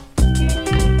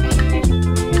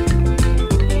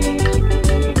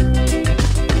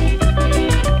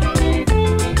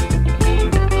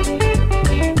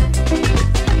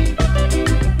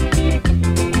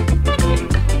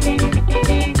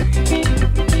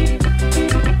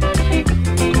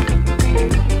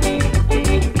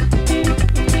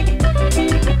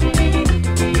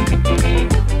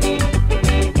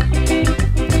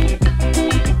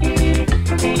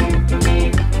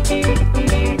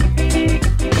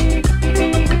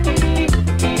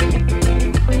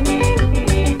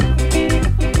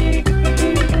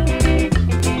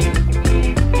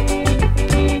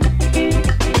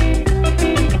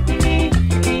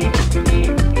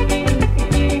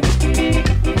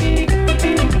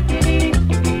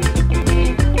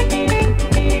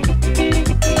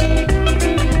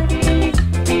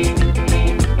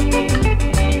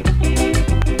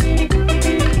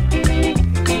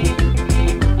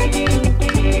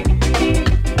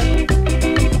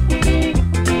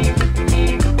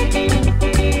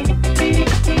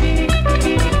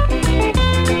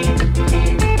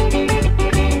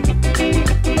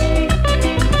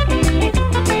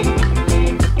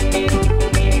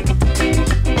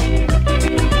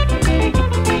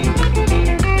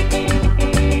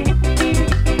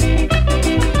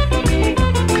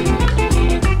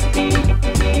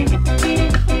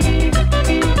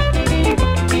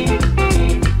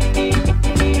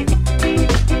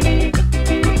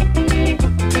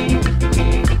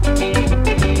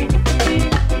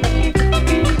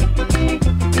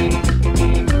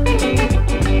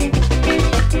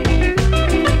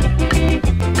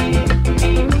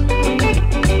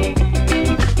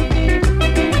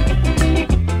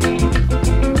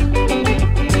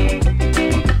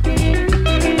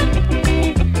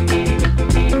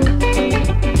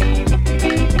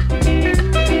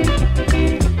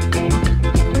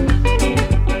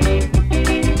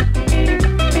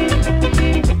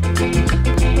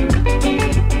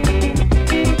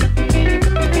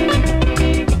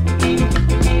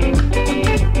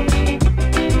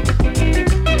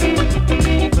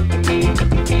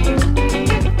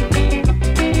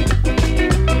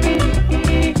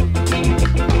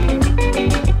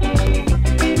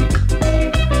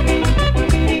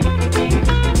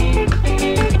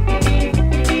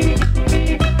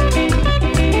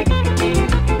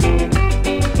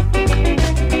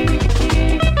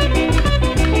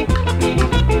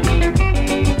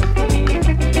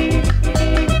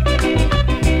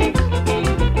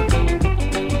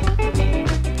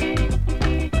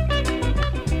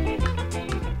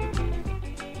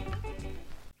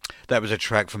 That was a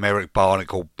track from Eric Barnett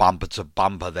called Bumper to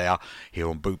Bumper there, here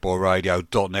on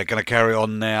bootboyradio.net. Going to carry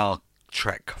on now.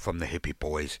 Track from the Hippie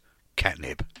Boys,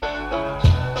 Catnip.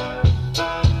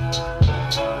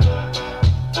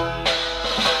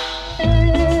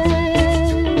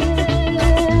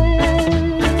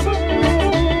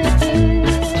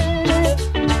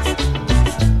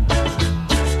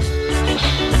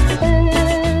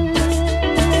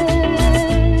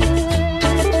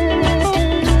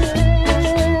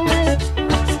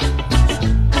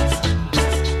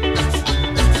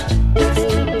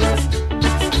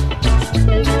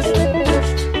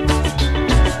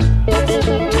 Thank you.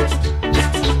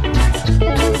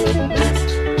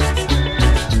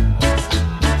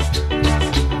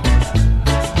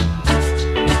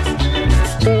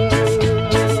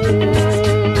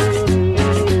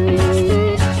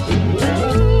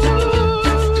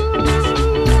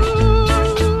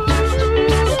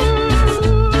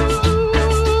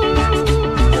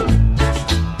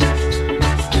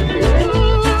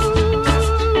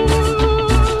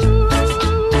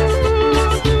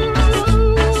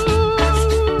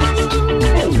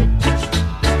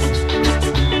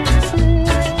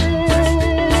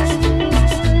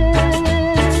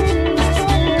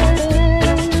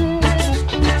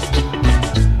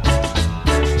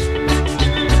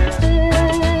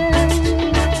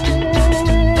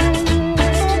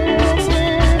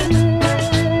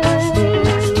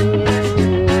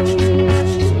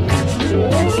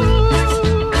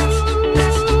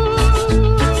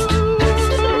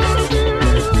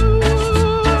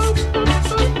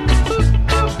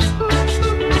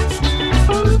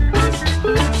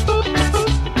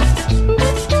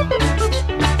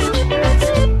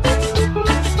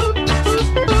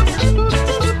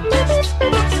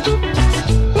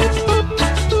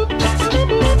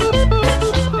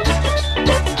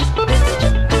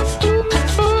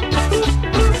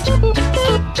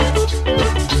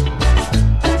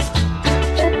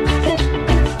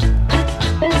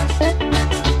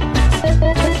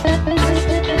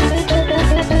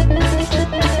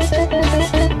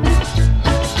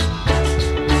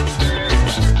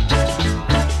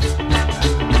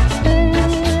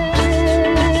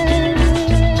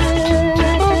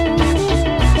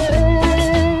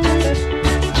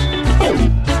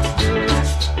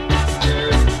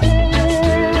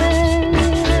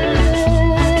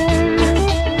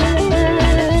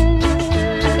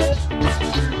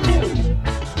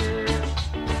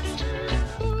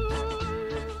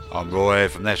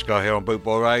 from Neshgar here on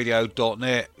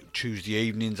bootboyradio.net. Tuesday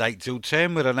evenings 8 till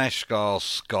 10 with a Neshgar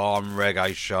Ska and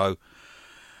Reggae show.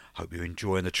 Hope you're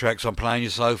enjoying the tracks I'm playing you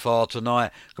so far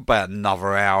tonight. About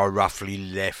another hour roughly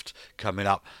left coming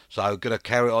up. So going to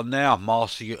carry on now.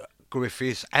 Marcy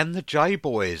Griffiths and the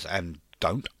J-Boys and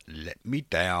Don't Let Me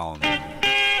Down.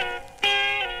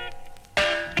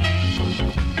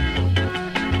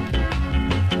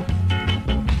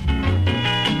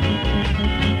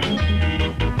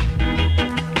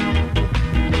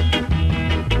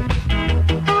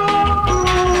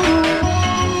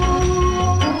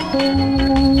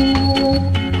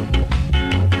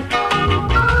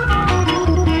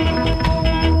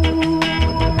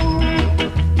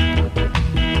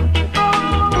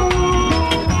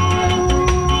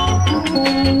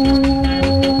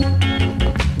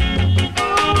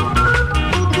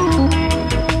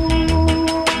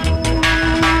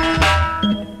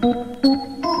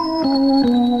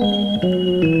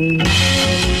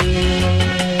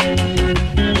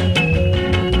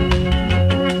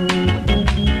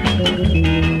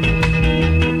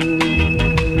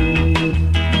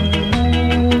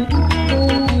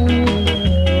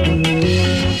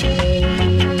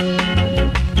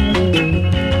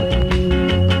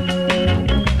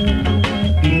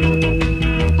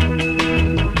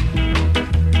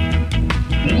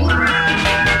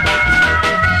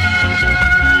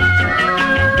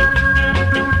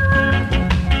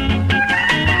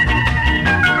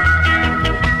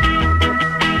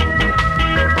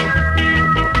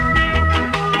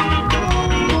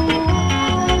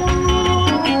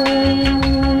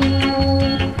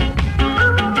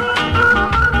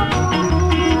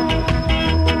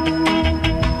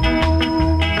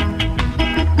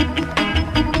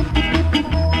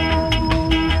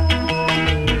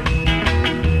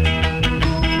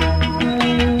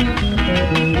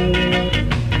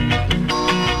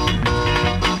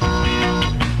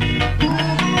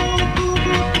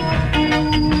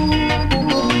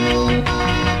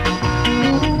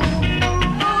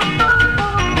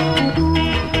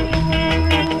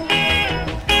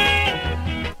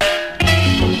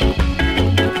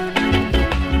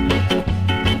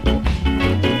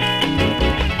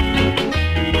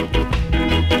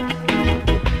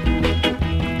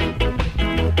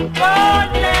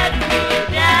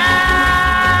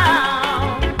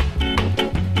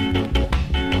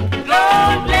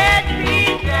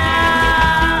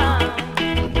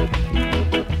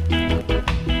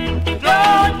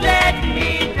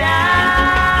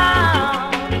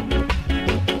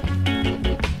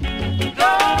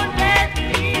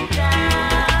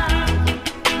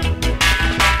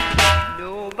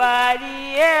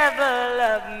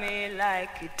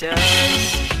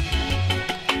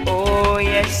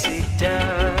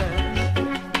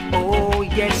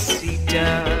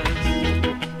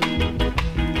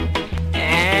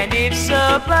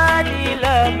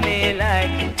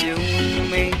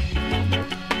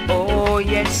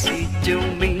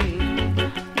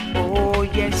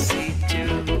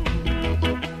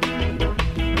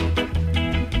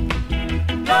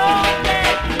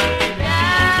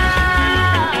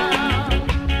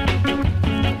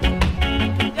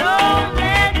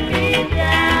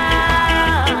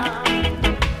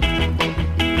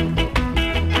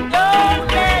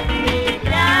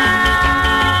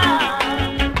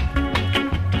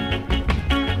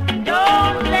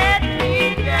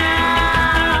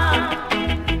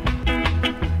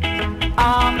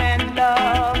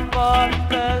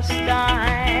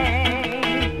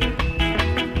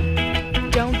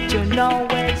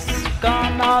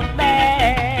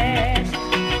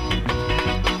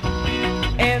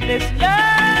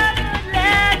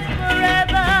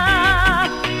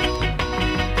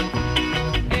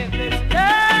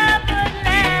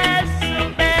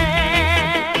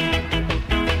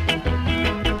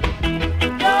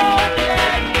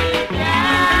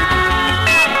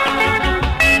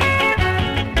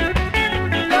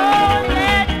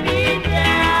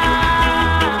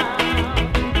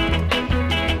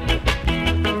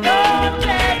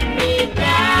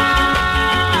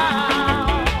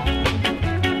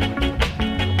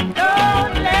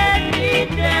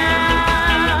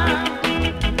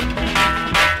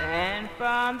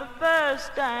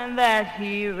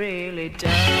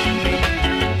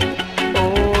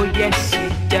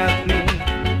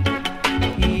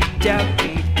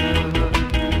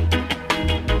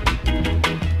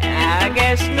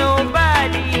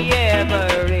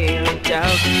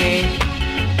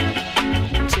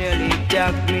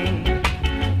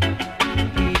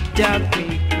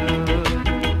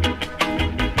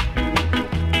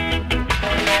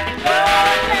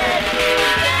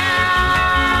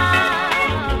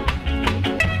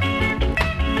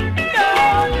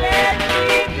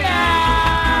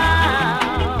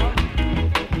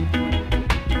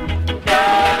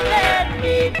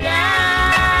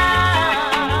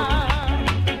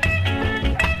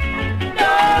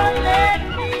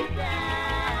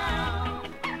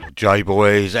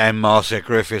 J-Boys and Marcia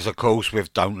Griffiths, of course,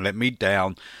 with Don't Let Me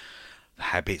Down.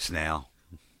 Habits now.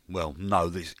 Well,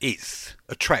 no, it's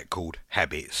a track called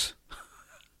Habits.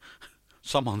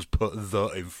 Someone's put the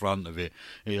in front of it.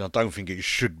 I don't think it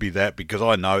should be that because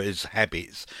I know it's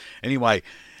Habits. Anyway,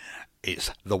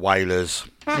 it's the Wailers.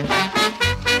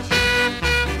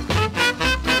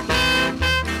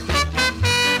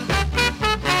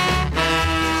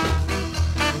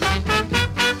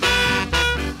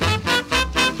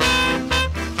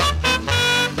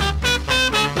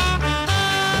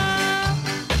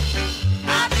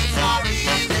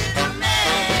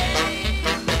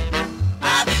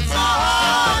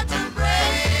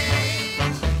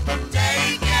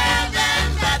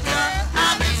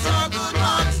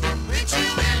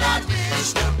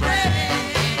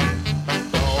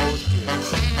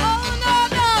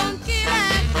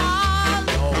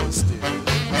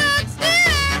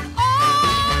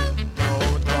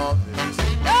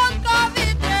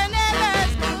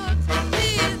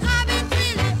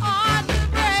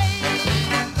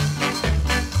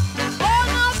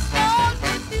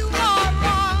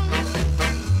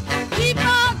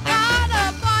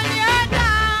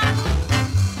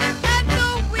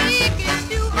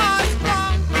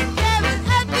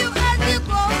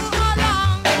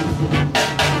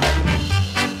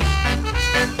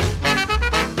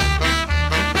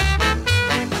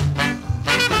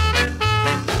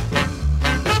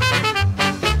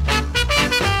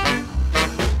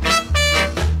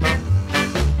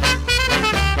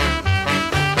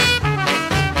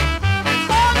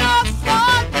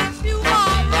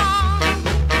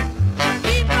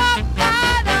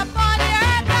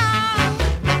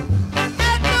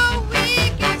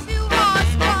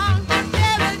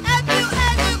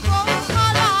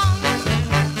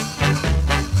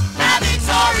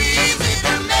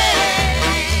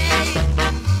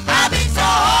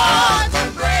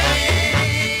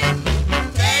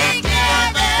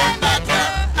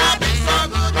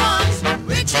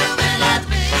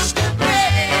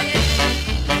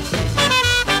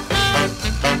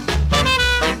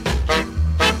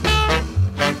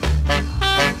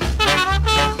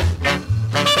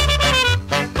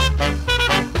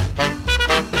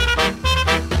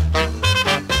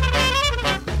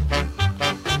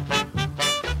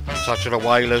 Touch of the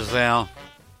Wailers now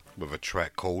with a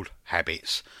track called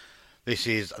Habits. This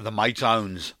is the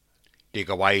Maytones, Dig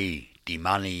Away the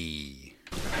Money.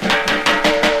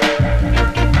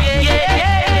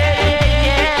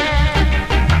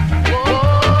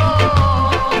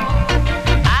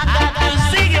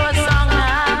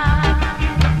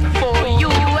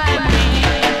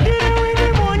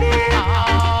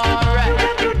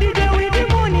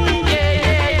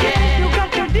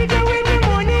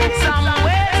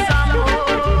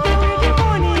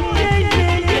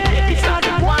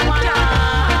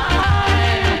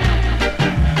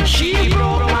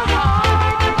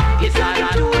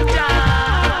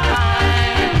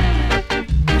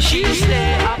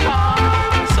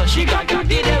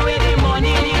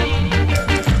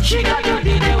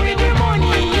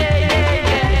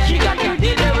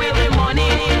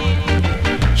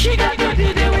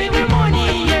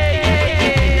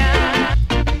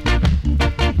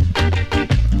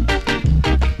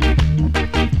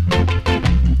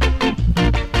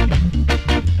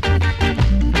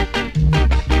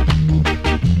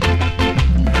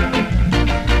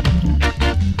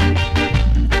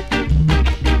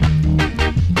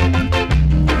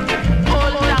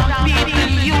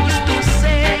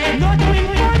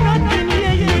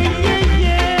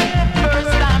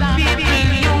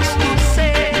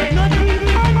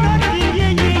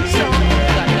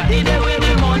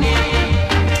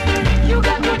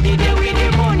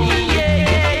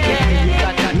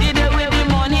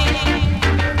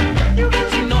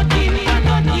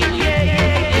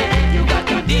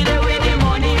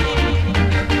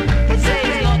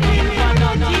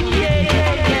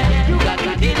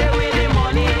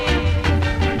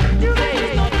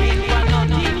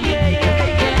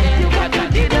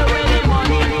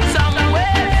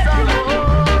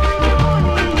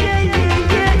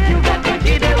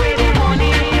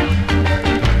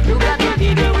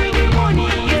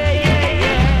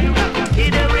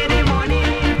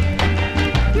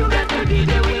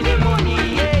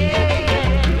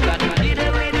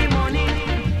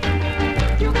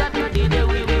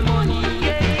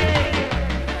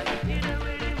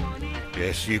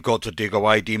 Got to dig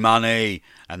away the money,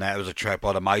 and that was a track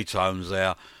by the Maytones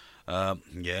there.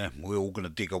 Yeah, we're all going to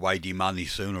dig away the money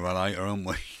sooner or later, aren't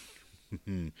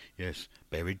we? Yes,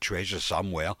 buried treasure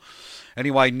somewhere.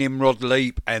 Anyway, Nimrod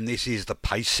Leap, and this is the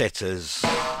Pace Setters.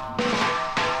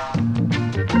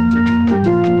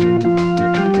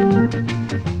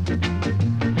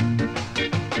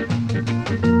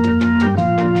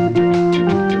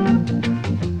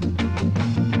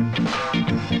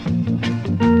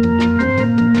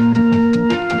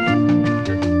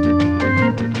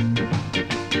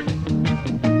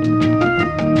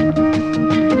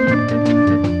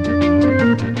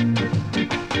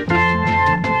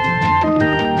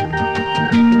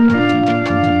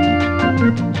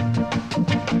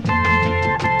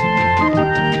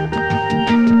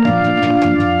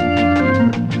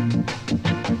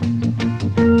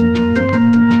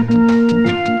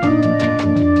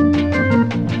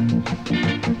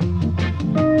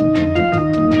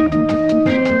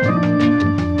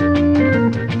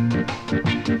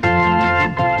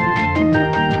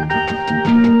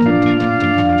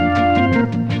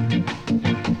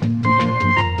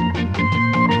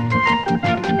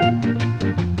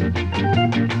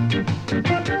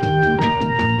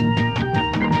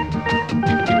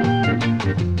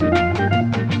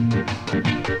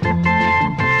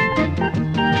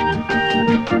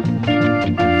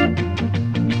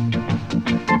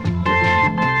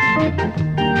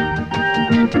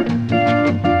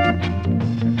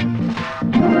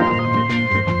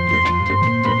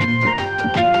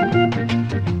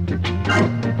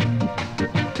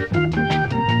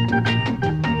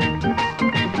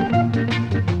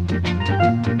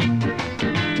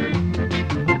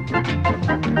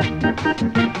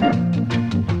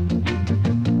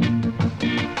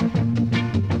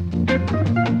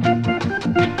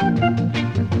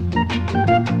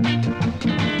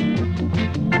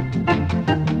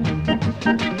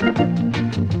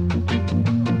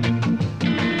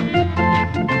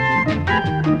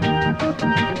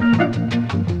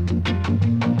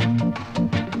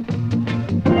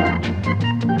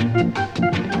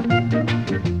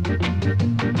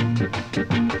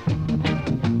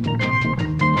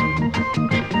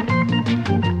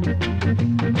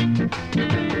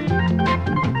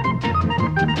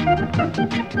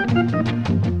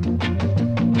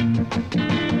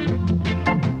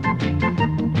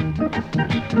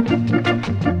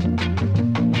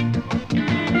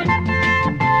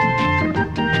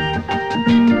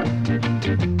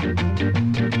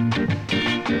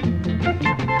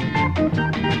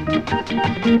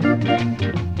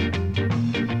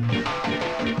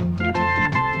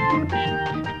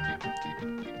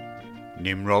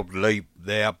 Nimrod Leap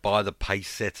there by the Pace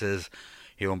Setters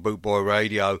here on Bootboy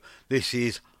Radio. This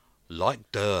is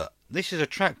Like Dirt. This is a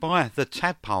track by the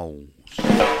Tadpoles.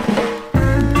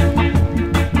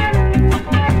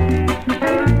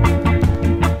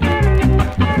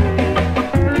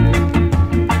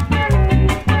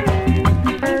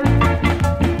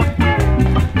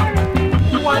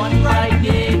 One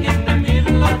Friday in the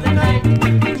middle of the night,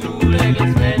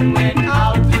 two-legged men went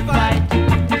out to fight.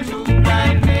 Two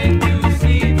blind men to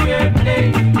see fair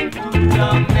play, two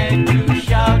dumb men to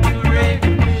shout hooray.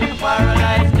 A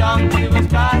paralyzed donkey was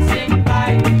passing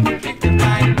by, kicked the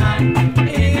blind man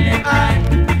in the eye,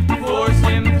 forced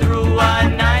him through a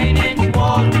 9-inch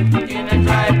wall in a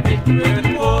dry pit where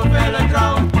the poor fella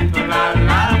drowned. La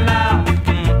la la,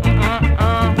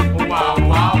 wow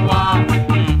wow wow.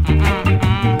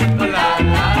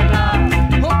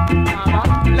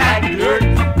 Like dirt.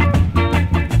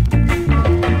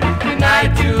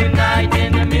 Tonight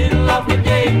in the middle of the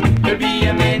day, there'll be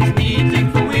a men's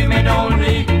meeting for women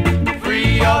only.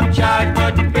 Free of charge,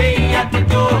 but pay at the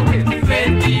door.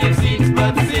 Plenty of seats,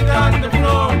 but sit on the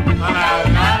floor. La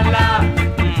la la.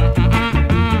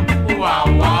 Wow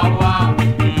wow wow.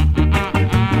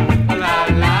 La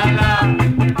la la.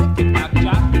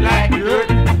 Like dirt.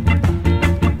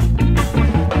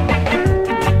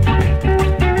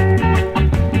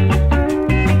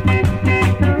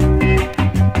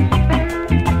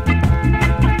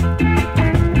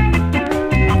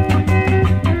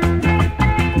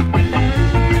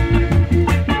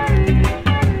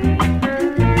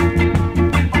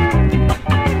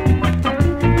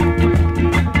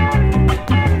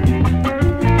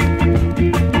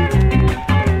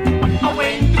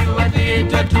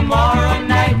 Tomorrow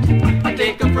night, I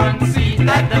take a front seat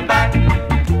at the back.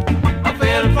 I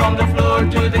fell from the floor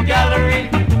to the gallery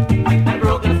and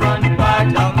broke the front part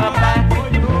of my back.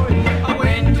 I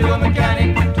went to a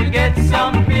mechanic to get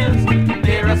some pills.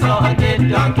 There I saw a dead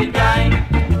donkey dying.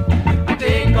 I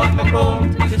take off my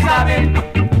coat to stab him.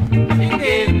 He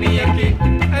gave me a kick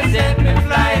and sent me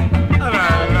flying. La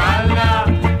la la.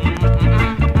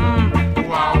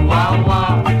 Wow wow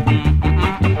wow.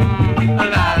 La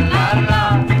la la.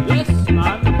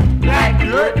 Like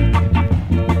dirt.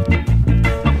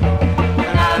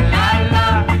 La la la.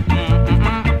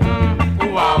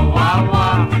 Wow wow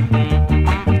wow.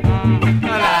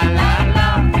 La la la.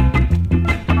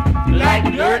 Like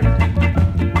dirt.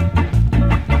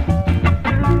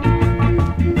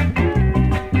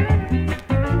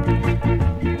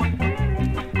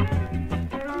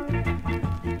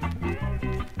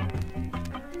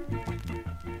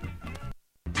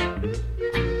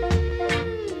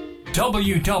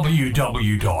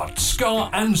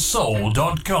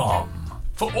 www.scarandsoul.com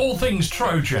for all things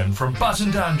Trojan, from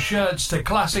button-down shirts to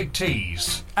classic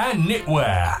tees and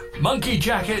knitwear, monkey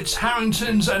jackets,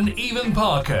 Harringtons and even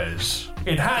Parkers.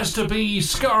 It has to be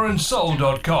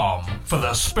scarandsoul.com for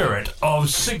the spirit of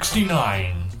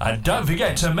 69. And don't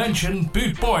forget to mention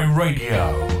Bootboy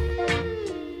Radio.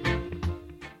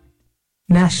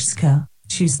 Nashska,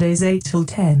 Tuesdays 8 till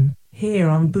 10, here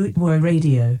on Bootboy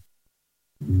Radio.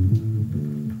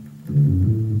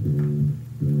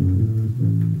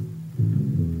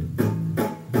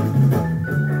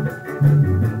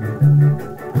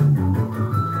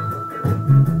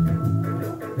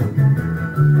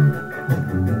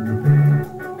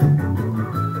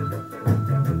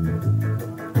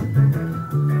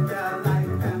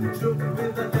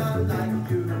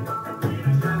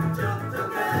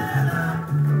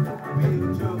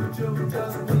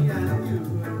 Just me and you.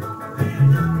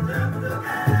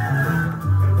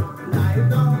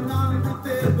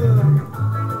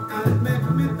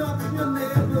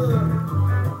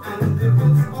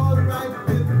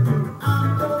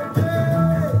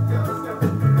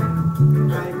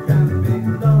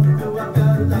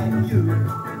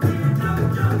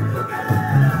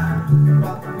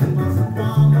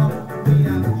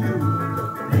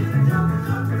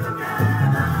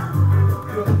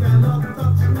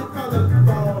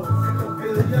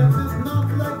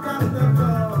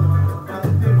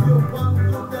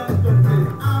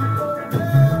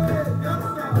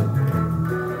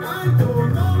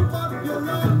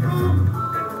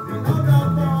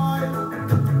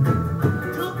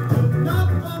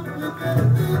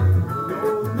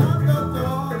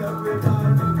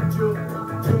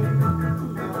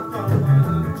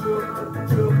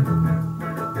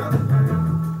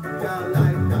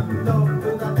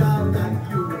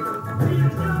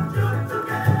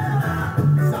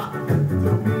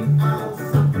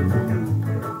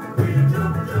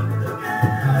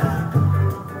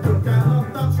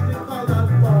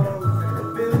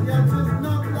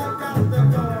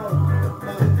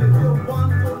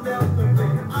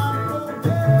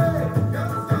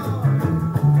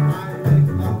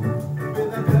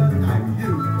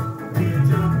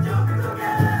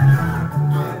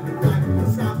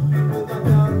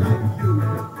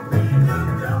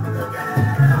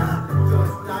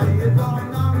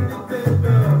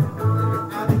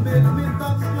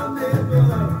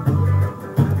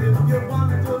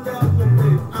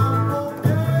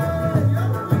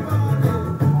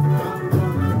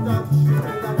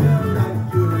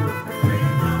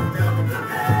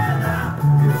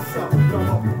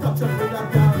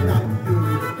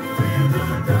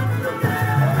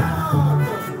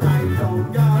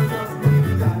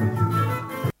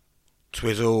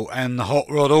 Twizzle and the Hot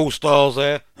Rod All-Stars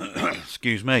there.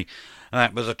 Excuse me.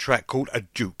 That was a track called A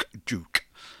Juke Juke.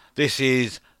 This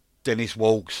is Dennis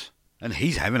Walks, and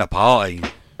he's having a party.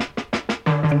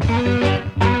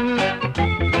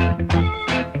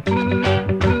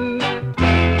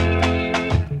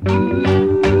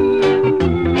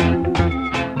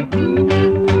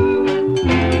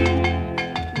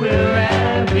 We're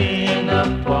having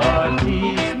a party,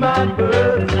 it's my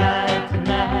birthday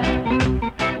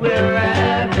tonight. We're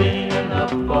having a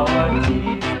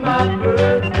party, it's my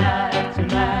birthday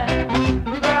tonight.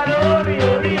 You got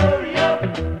Oreo,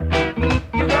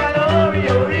 you got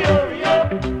Oreo.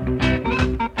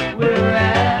 We're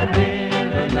having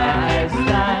a nice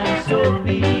time, so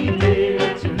be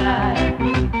there tonight.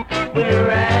 We're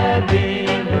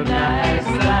having a nice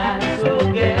time, so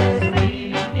guess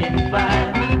we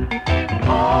invite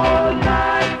all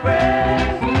my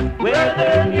friends,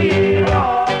 whether near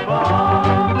or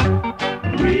far,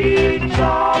 rich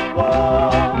or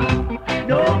poor,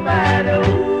 no matter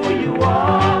who you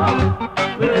are.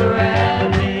 We're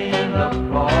having a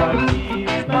party,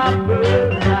 it's my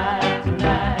birthday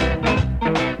tonight.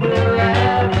 We're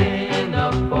having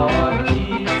a party,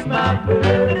 it's my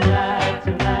birthday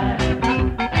tonight.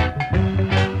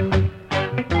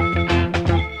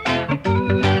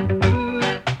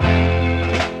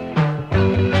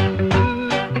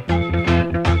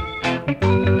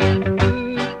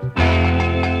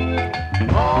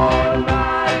 All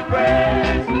my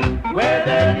friends,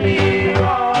 whether near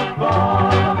or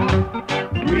far,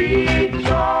 rich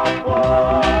or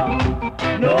poor,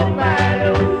 no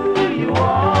matter who you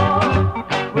are,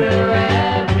 we're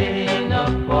having a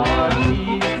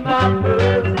party, it's my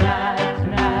birthday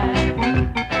tonight.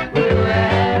 We're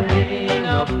having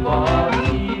a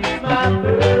party, it's my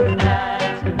birthday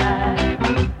tonight.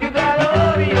 You got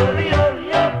Oreo,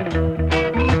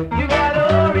 you got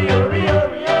Oreo.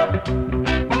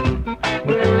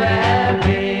 We're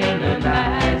having a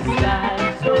nice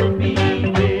time, so be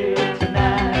there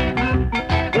tonight.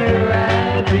 We're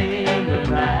having a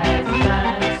nice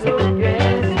time, so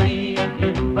guess we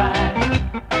invite.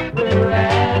 We're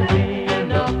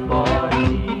having a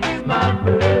party, it's my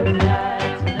birthday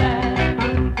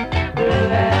tonight. We're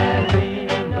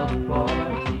having a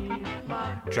party.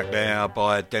 Track there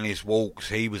by Dennis Walks.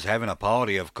 He was having a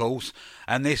party, of course.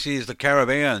 And this is the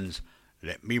Caribbeans.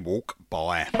 Let me walk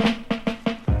by.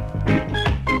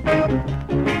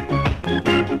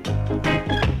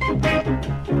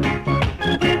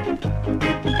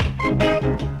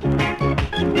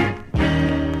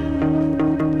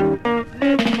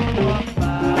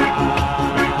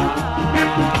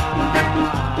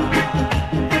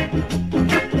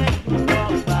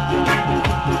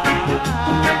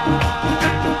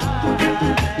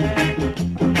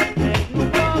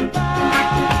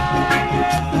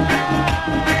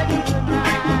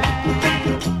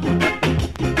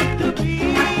 The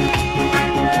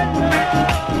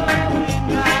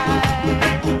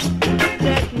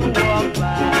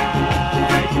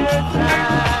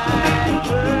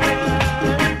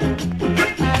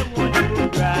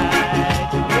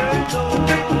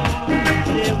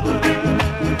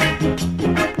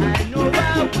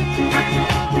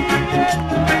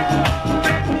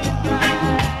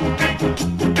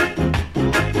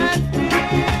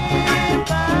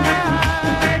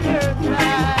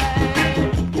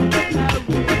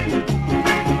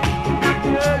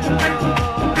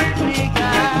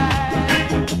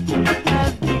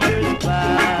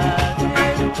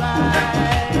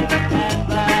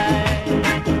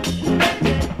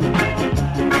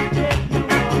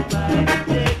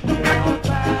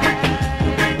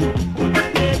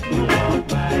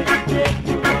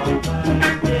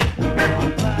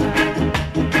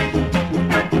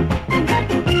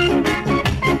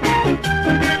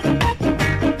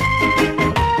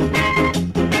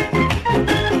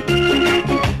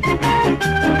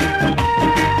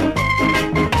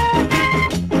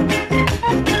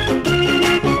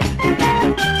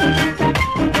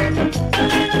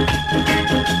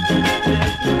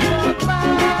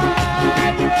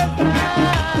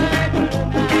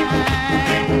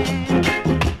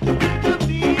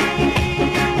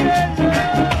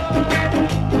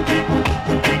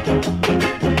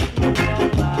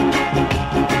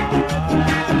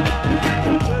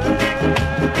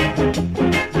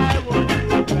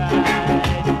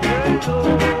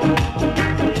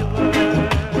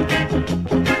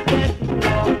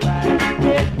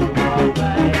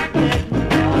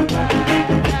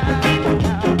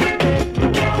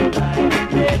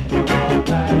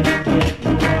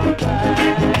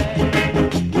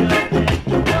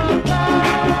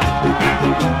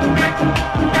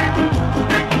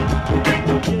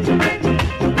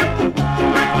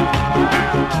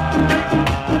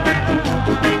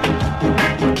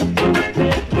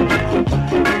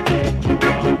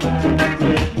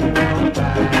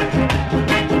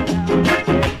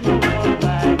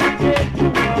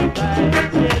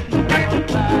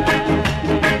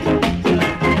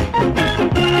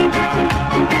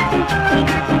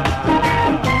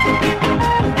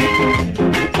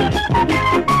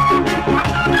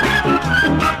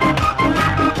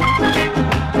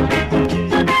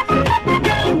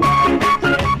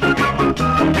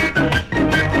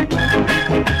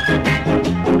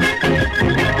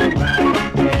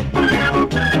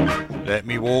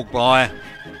Walk By,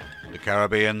 the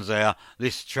Caribbeans there.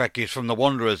 This track is from the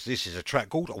Wanderers. This is a track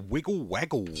called Wiggle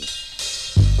Waggle.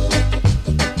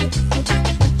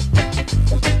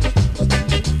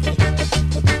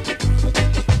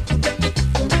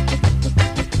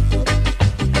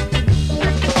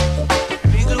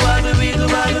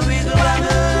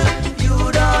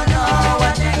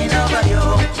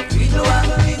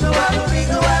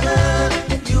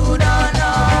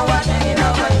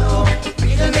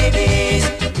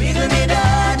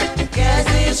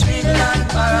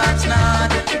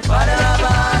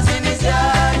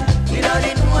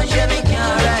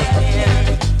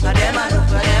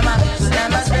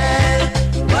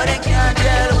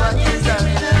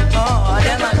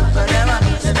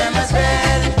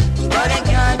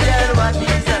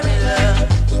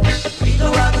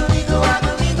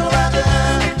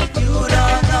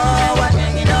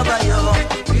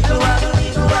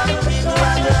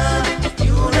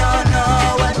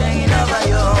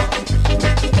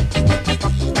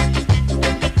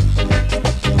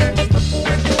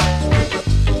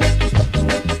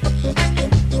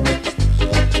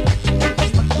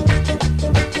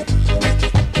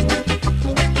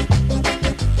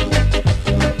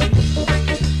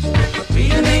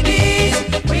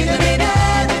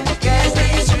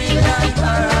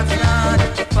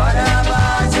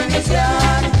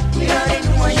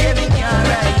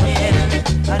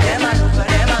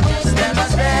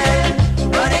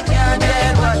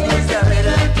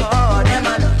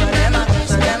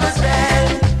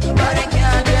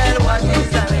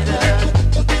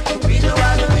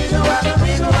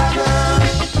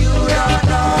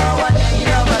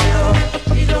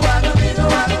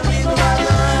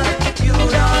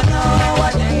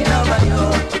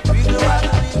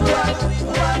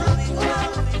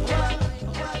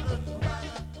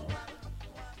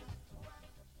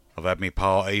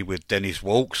 With Dennis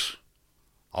Walks.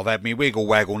 I've had me wiggle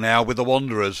waggle now with the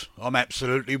Wanderers. I'm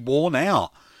absolutely worn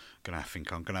out. I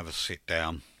think I'm gonna have a sit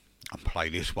down and play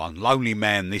this one. Lonely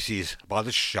Man, this is by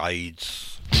the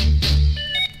Shades.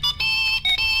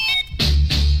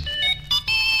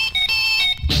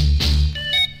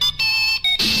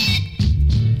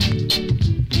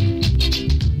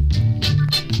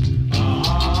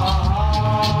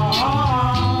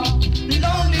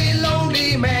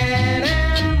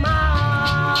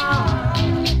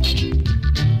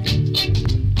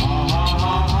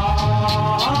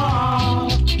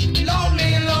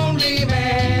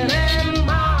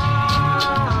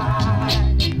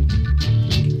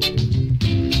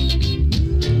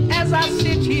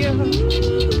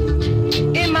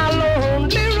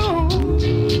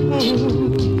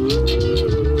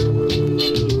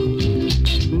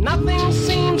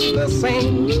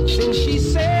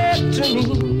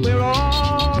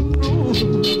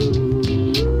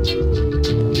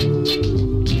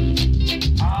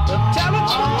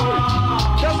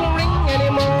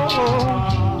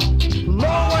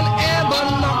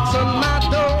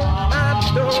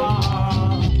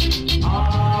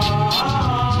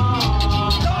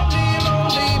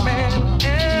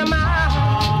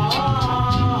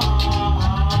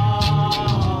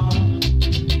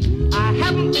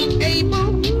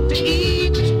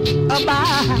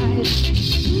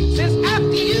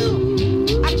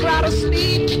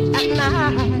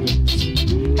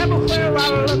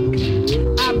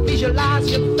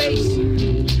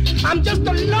 I'm just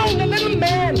a lonely little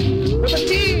man with a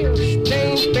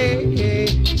tear-stained face.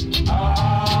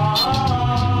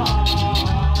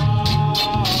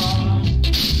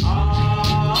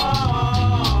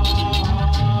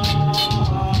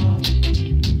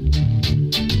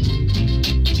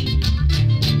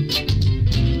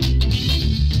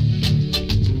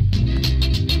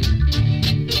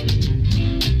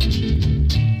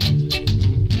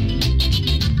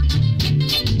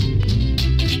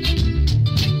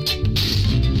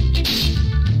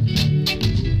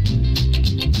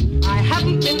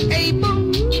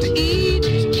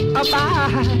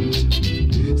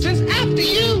 Since after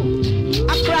you,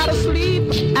 I cry to sleep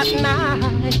at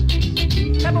night.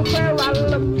 Everywhere I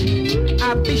look,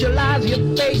 I visualize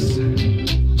your face.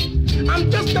 I'm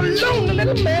just a lonely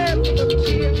little man with a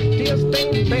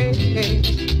tear-stained face.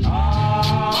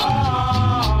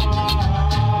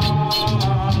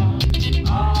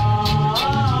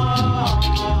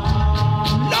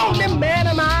 Lonely man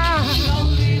am I.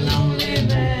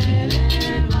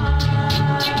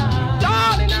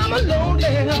 I'm a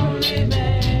lonely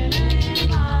man.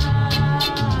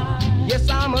 Yes,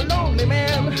 I'm a lonely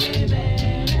man.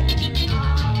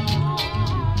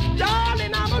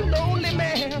 Darling, I'm a lonely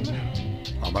man.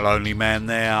 I'm a lonely man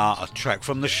there. A track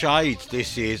from the Shades.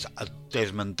 This is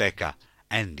Desmond Dekker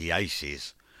and the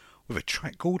Aces with a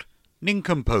track called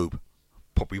Nincompoop.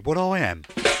 Probably what I am.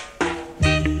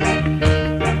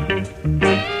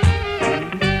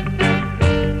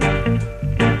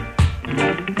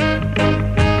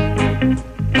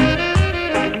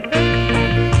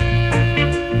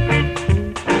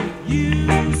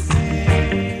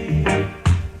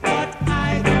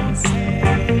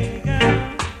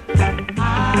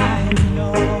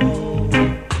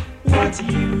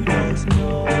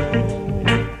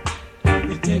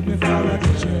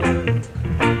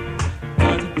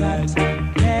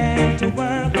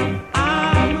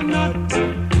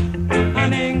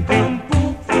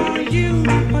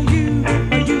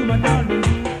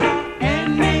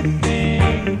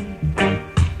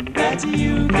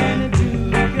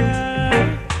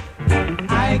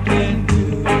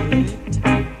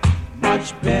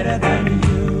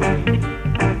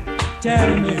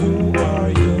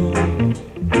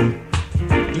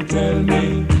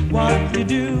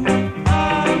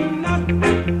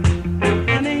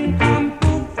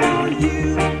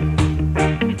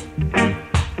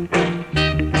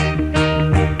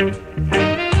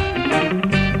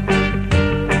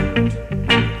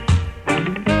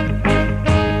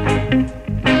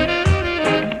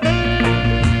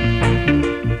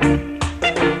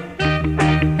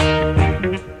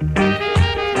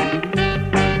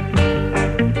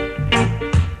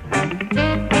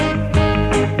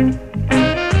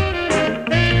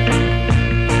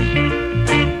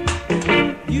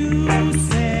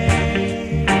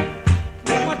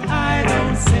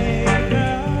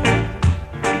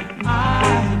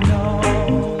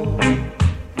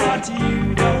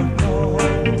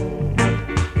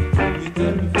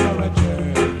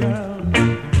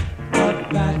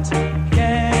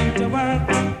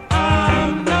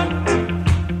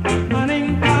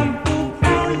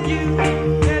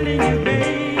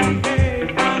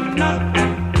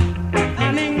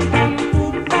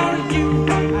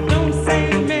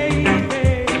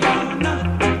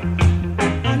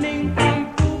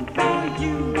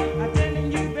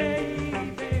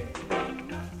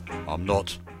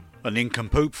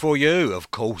 Nincompoop for you. Of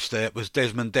course, there was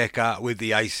Desmond Decker with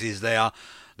the Aces there.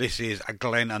 This is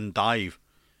Glenn and Dave.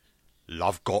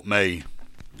 Love Got Me.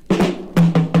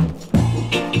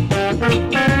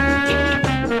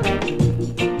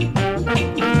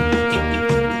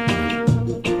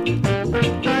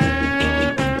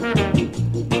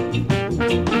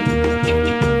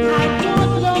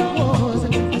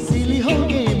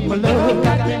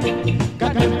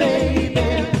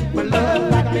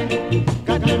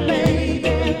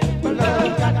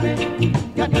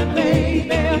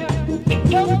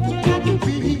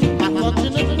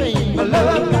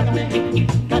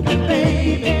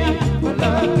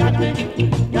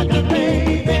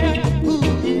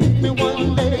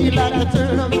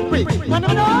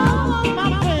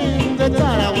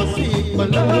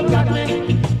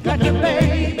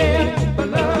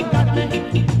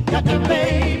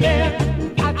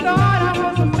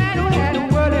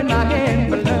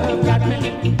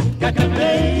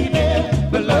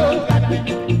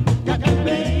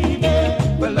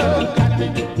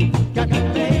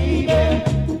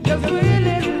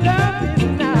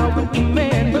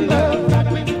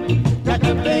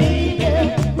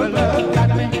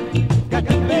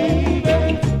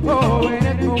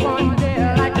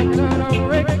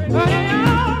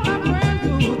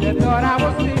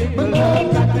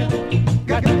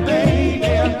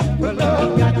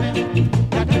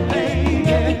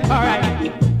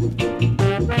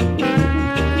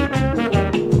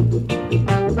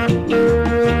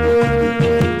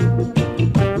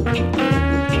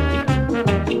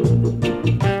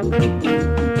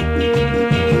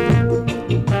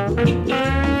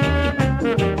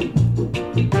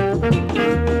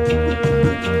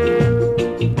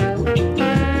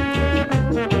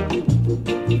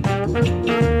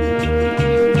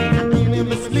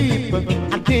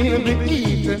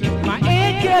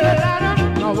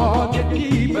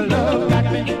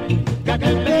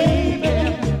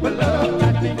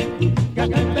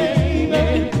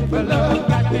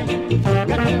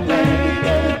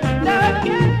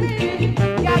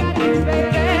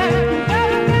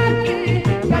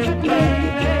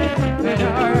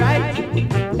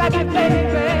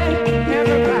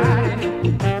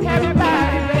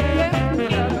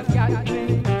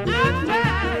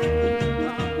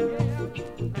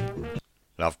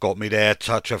 Love Got Me there,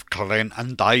 touch of Clint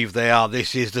and Dave there.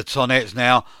 This is the Tonettes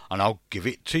now, and I'll give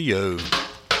it to you.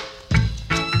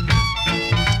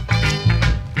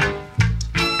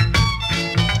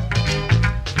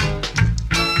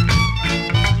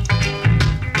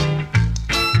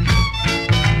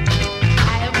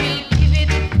 I will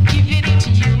give it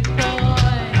to you,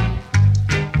 boy.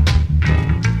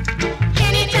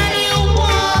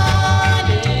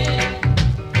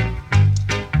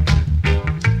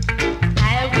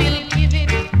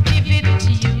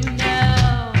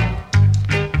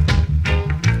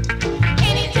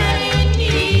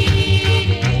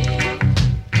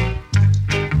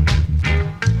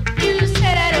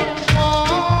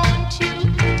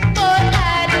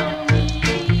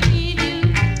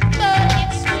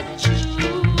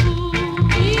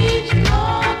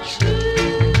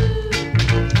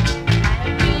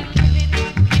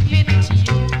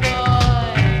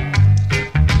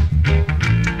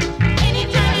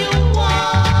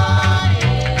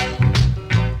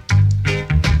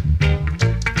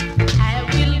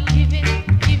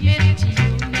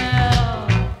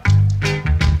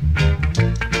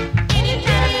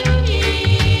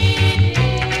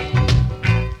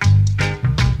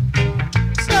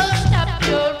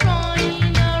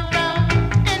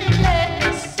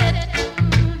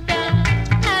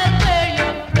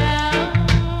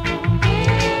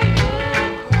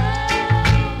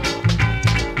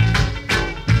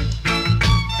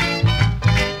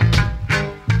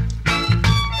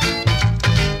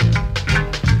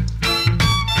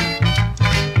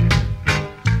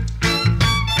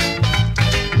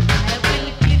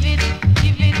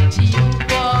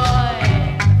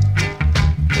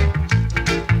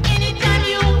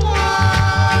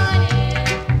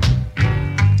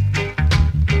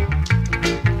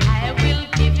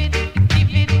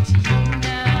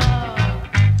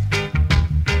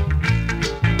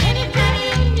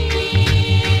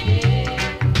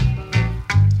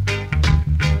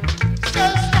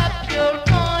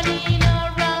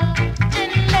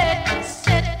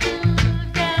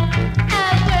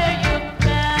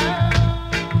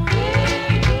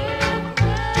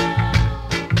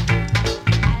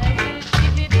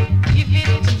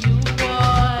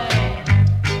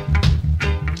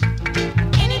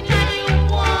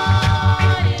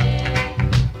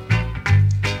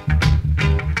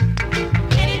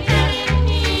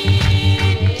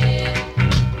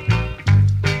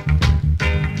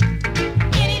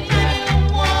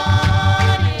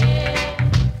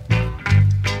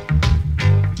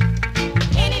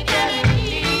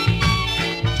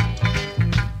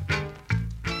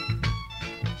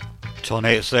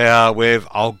 Tonnets there with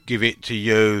I'll Give It To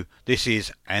You. This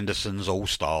is Anderson's All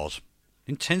Stars.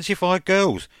 Intensified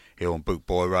Girls here on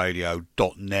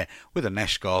bootboyradio.net with a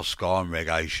NASCAR ska and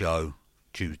reggae show.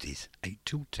 Tuesdays 8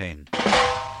 till 10.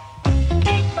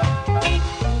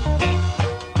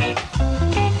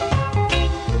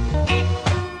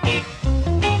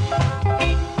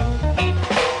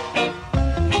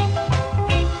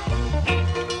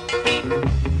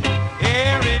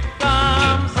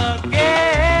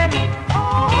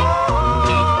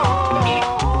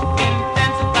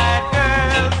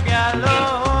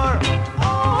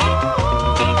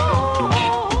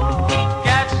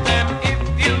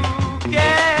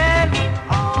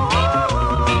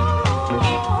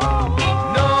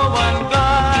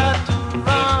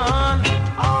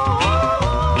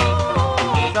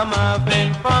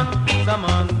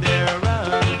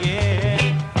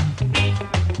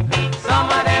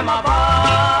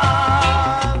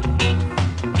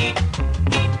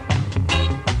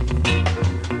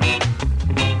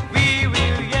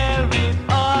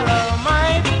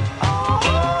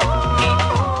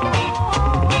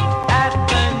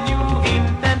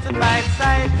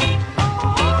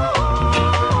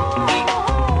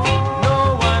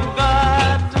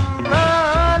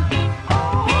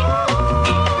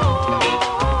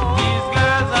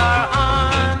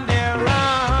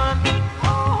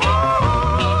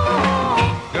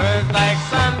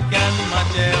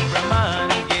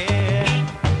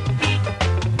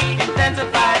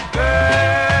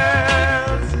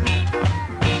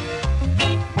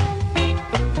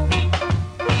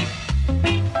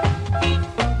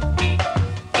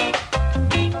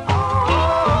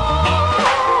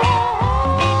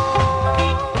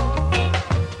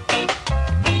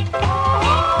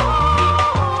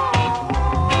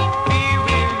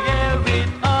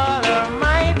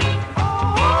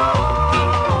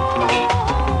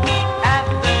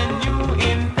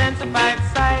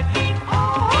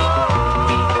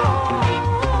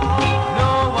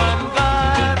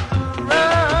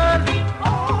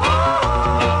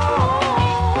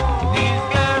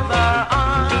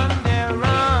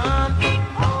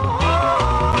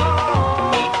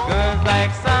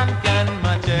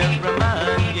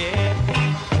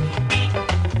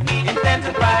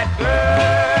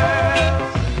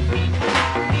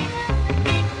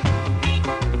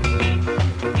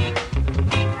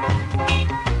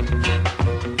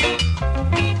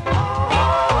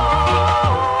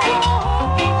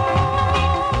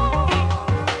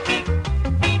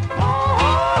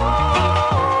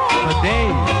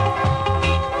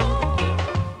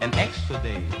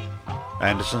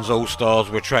 Anderson's All Stars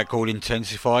with a track called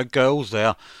Intensified Girls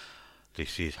there.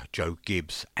 This is Joe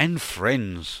Gibbs and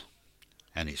Friends,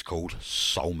 and it's called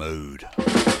Soul Mood.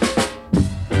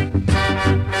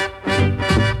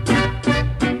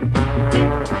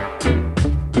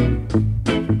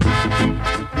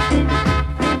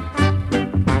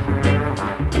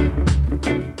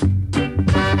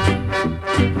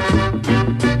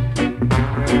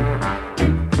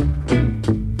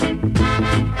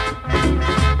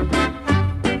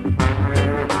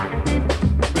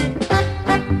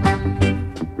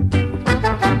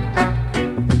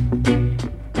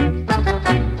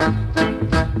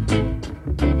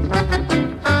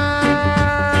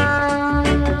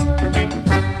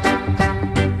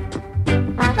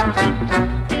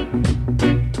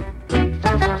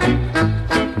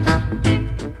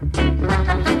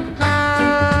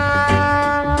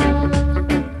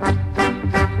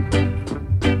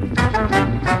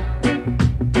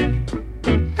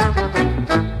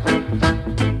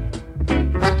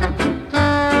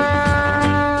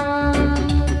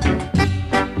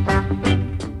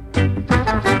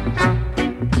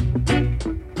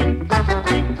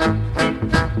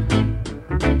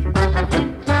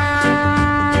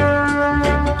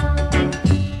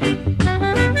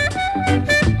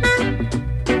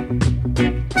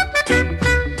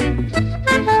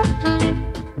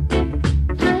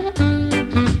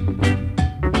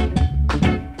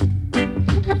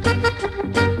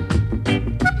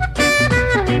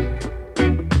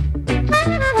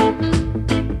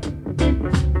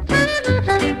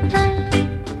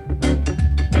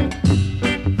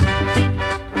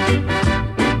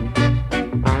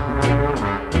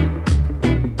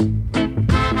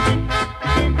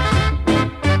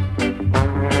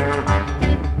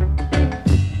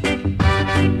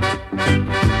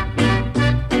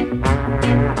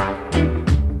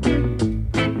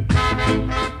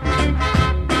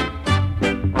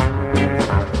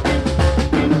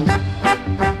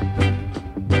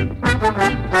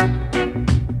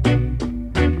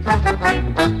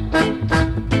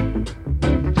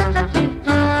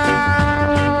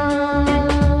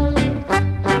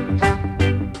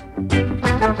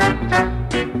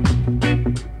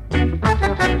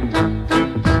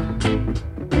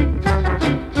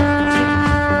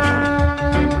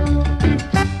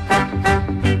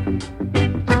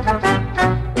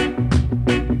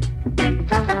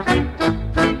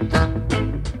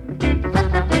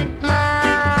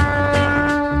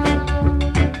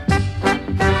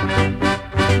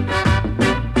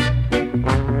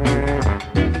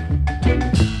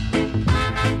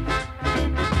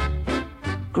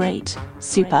 great,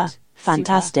 super,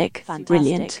 fantastic,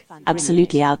 brilliant,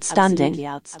 absolutely outstanding.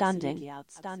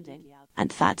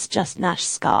 And that's just Nash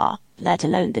Ska, let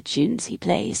alone the tunes he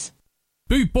plays.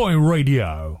 Bootboy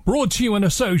Radio, brought to you in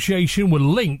association with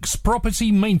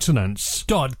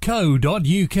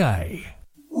linkspropertymaintenance.co.uk.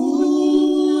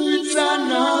 It's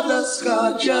another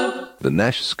ska job. The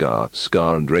Nash Ska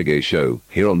and Reggae Show,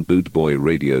 here on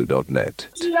bootboyradio.net.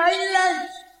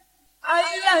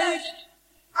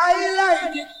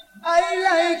 I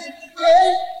like it,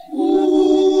 yeah.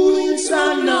 Ooh, it's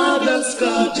another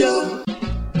ska job.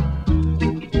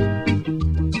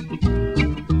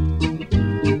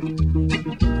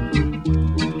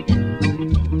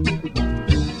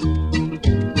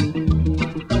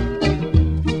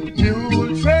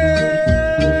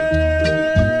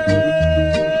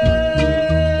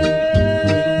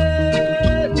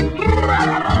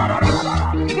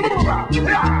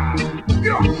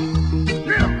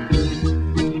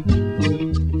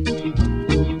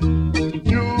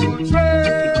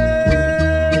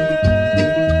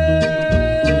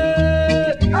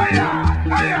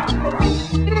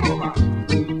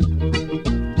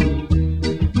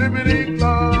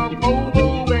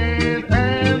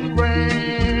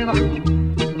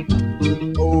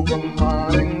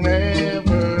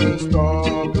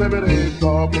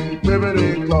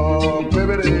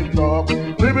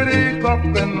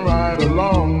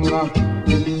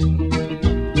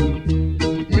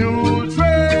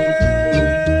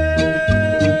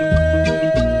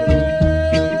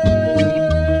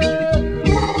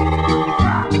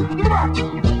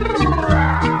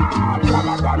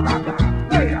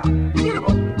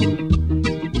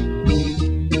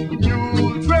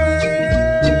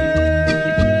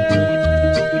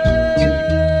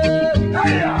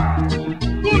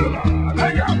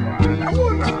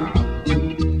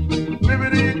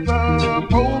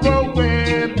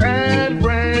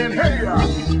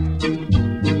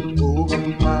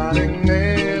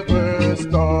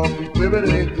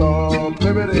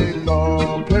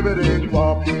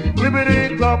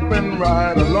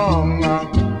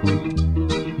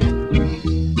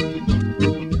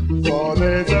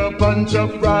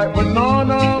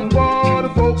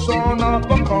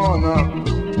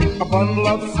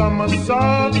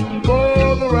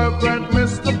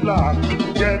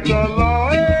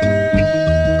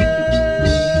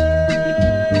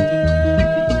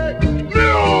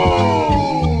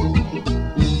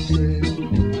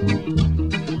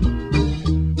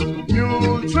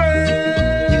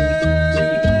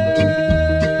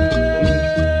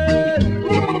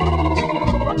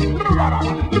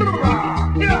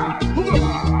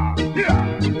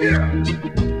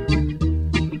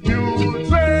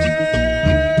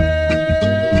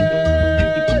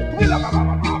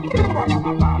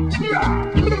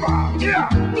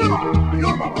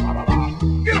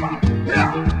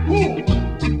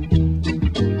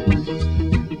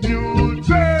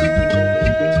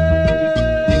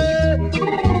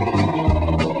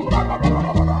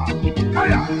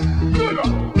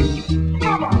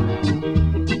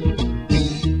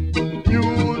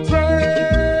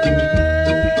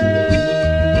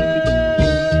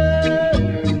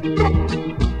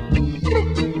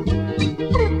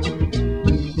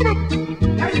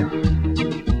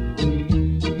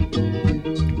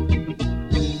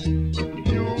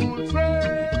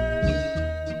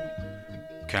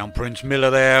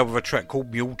 Miller there with a track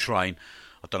called Mule Train.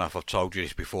 I don't know if I've told you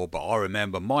this before, but I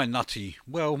remember my nutty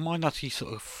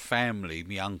sort of family,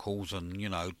 my uncles and,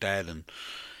 dad, and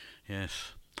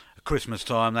yes, at Christmas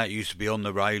time that used to be on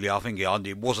the radio. I think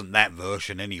it wasn't that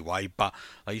version anyway, but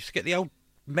I used to get the old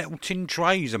metal tin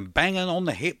trays and banging on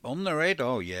the hip, on their head.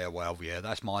 Oh yeah, well yeah,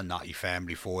 that's my nutty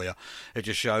family for you. It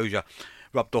just shows you.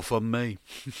 Rubbed off on me.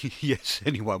 Yes,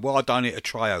 anyway, well I don't hit a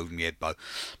tray over my head though.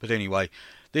 But anyway,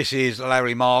 this is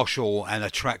Larry Marshall and a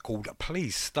track called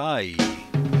Please Stay.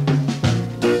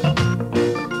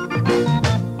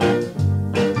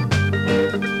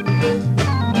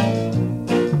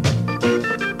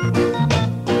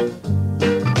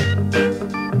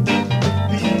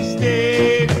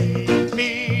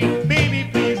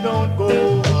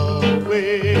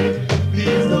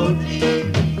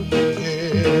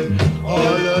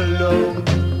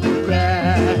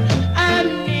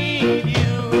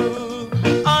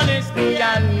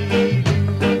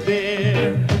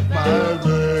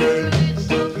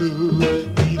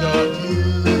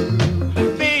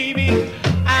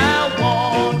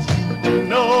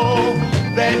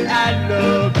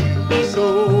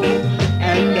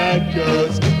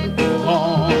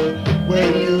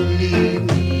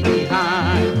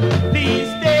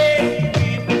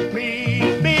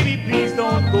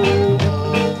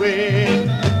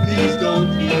 Please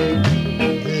don't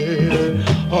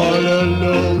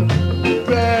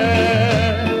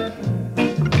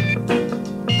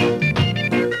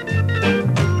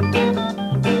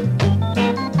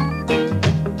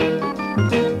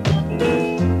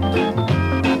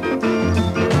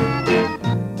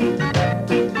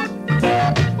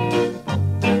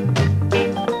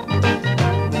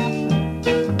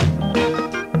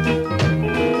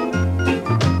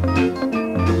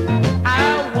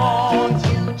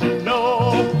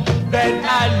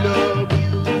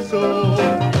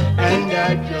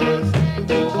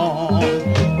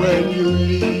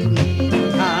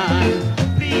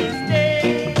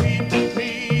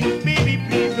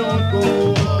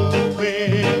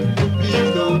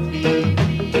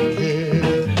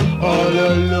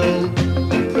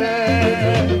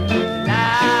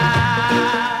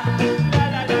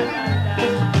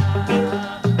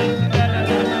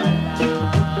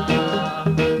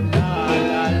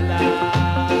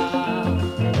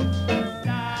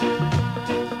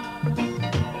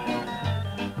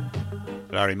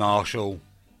Larry Marshall,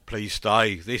 Please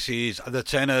Stay. This is The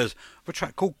Tenors, of a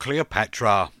track called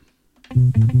Cleopatra.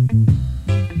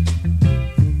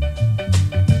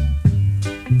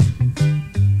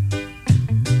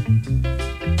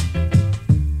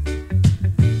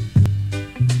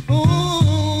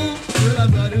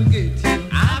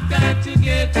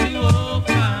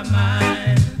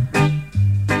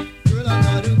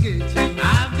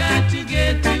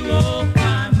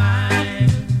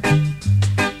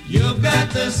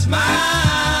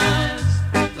 Smiles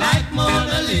like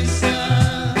Mona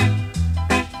Lisa.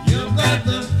 You've got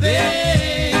the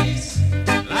face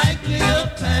like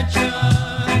Cleopatra.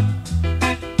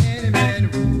 Any man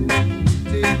who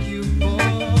take you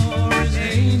for his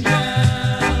angel,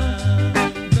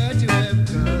 but you have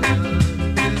got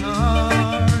the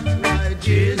heart like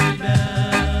Jezebel.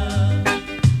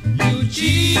 You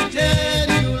cheated,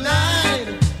 you lied,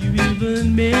 you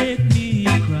even made me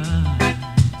cry.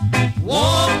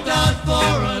 Walked out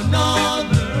for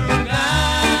another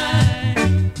guy.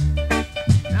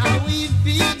 Now we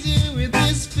feed you with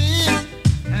his fist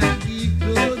and he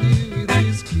clothed you with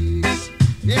his kiss.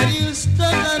 Yet you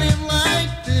stuck on him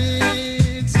like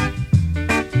this.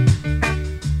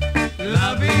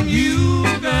 Loving you,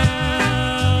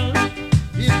 girl,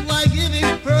 it's like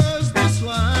giving pearls to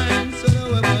swine. So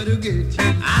now I've got to get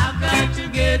you. I've got to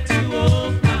get you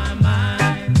off my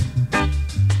mind.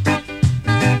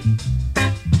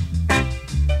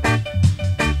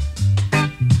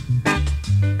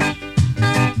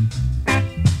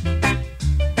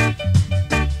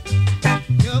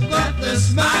 You've got the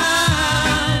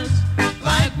smiles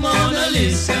like Mona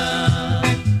Lisa.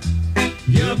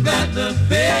 You've got the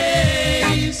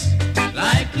face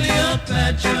like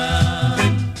Cleopatra.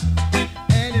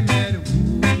 Any man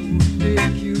who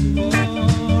take you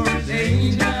for his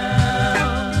angel,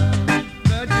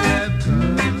 but you have got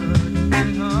a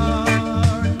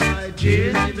heart like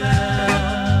Jezebel.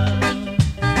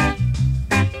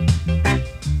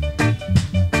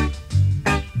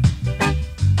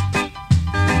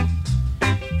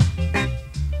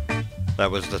 That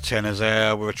was The Tenors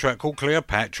there with a track called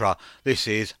Cleopatra. This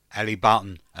is Ali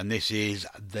Button and this is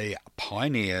The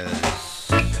Pioneers.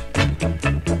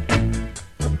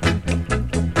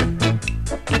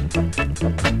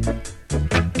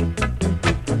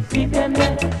 See them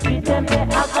there,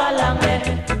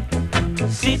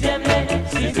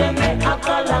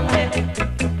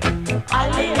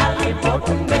 Ali,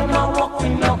 button them a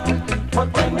walking up, but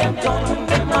when them done,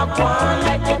 them a go on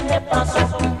like them they pass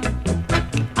up.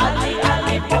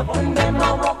 Ali, button them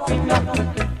a walking up,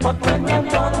 but when them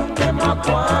done, them a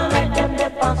go on like them they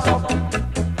pass up.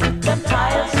 Them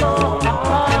tire so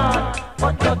hard,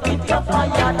 but you keep your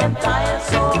fire. Them tire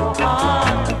so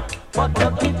hard, but you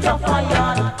keep your fire.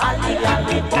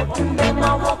 Ali, button them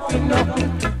a walking up,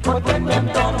 but when them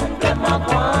done, them a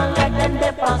go on like them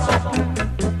they pass up.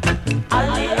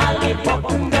 Ali,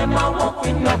 button them a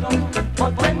walking up,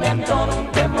 but when them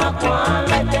done, them a go on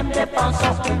like them they pass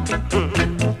up.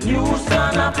 News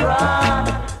gone abroad,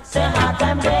 say hot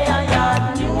them they a yard.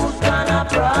 News gone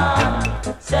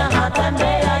abroad, say hot them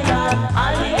they a yard.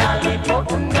 Ali,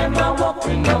 button them a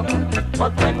walking up,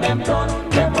 but when them done,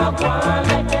 them a go on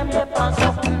like them they pass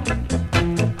up.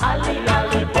 Ali,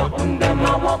 button them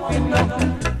a walking up,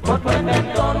 but when them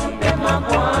done, them a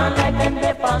go on like them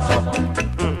they pass up.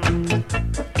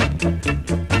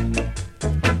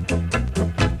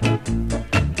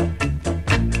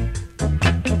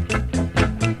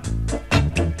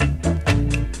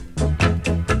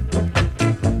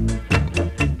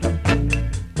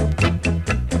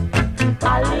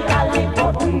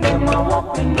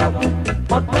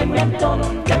 But when them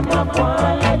done, them a go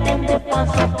on like them they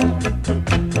pass up.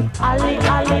 Ali,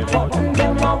 button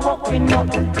them a walking up,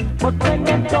 but when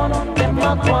them done, them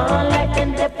a go on like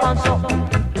them they pass up.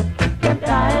 Them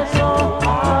tire so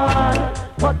hard,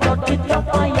 but you keep your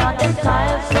fire. Them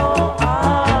tire so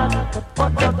hard,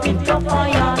 but you keep your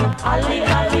fire. Ali,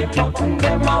 button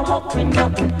them a walking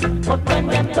up, but when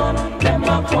them done, them a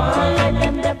go on like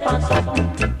them they pass up.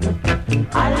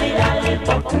 Ali,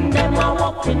 button them a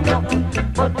walking up,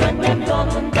 but when them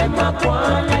done, them a go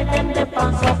on like them they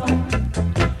pass up.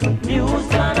 News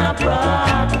gone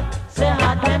abroad, say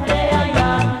hot them they a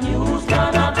yard. News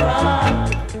gone abroad,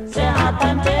 say hot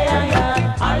them they a yard.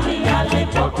 Ali,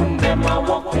 button them a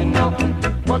walking up,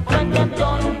 but when them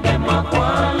done, them a go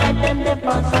on like them they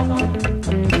pass up.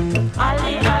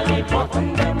 Ali,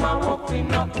 button them a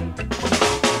walking up.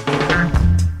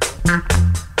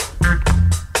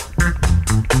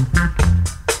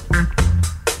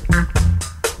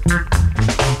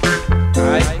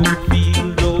 I could feel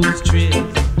those trees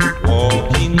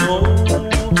walking over.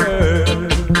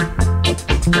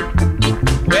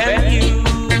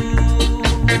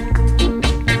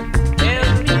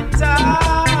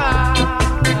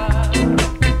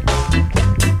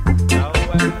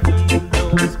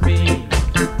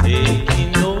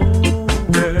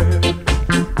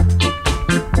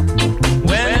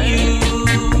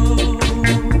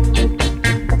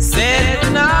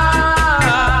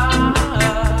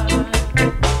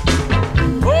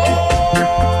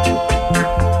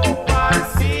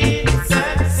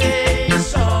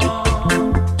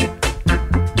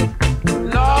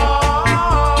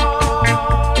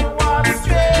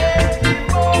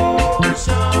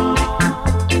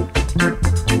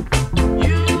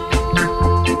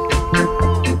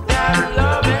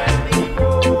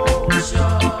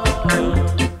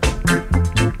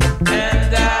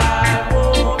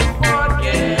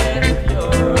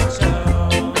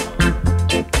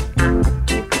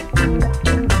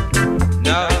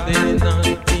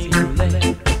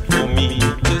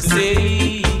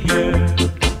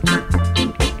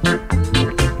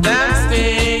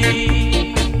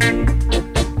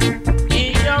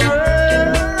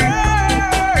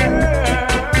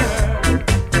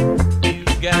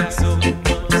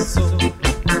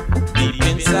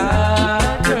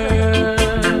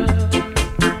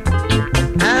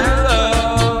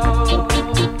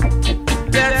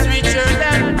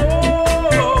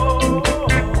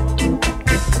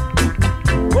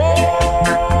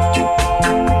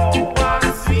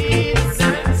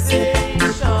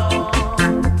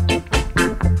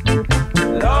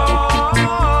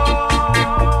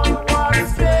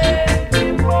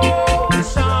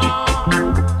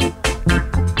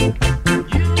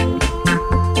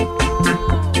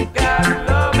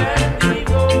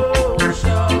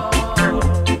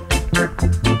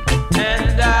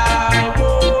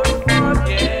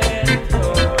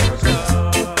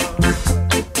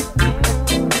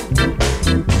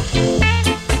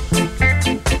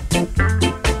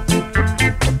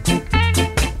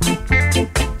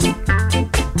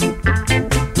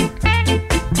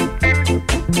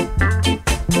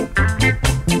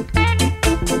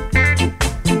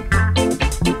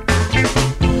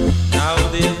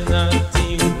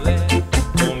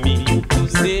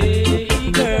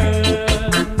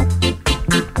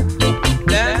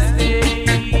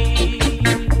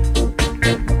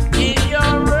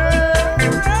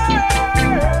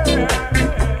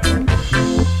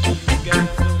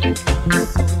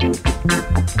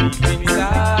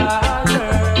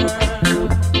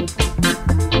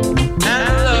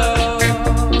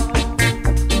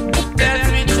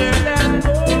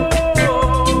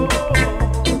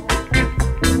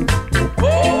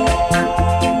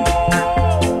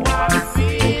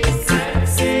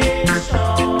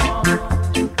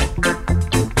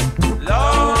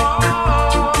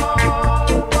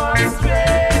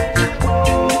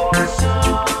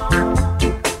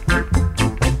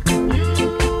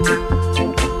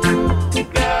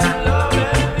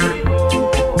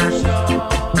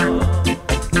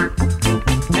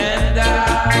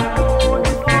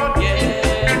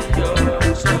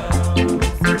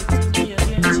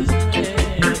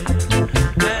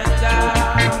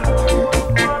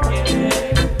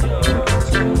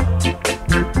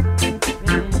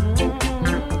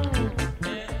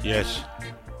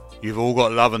 You've all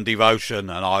got love and devotion,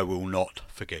 and I will not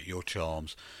forget your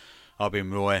charms. I've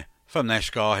been Roy from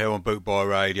Neshgar here on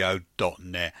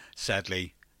bootboyradio.net.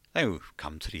 Sadly, we've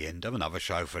come to the end of another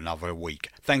show for another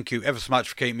week. Thank you ever so much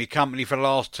for keeping me company for the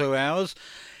last 2 hours.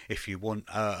 If you want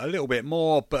a little bit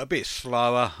more, but a bit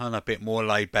slower and a bit more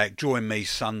laid back, join me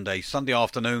Sunday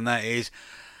afternoon, that is,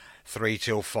 3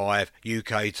 till 5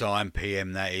 UK time,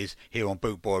 PM that is, here on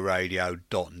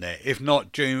bootboyradio.net. If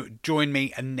not, join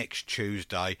me next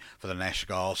Tuesday for the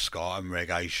Nashgar Ska and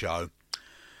Reggae show.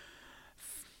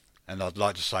 And I'd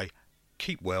like to say,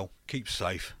 keep well, keep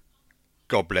safe.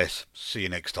 God bless. See you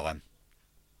next time.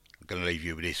 I'm going to leave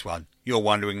you with this one. You're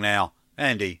wondering now,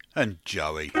 Andy and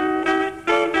Joey.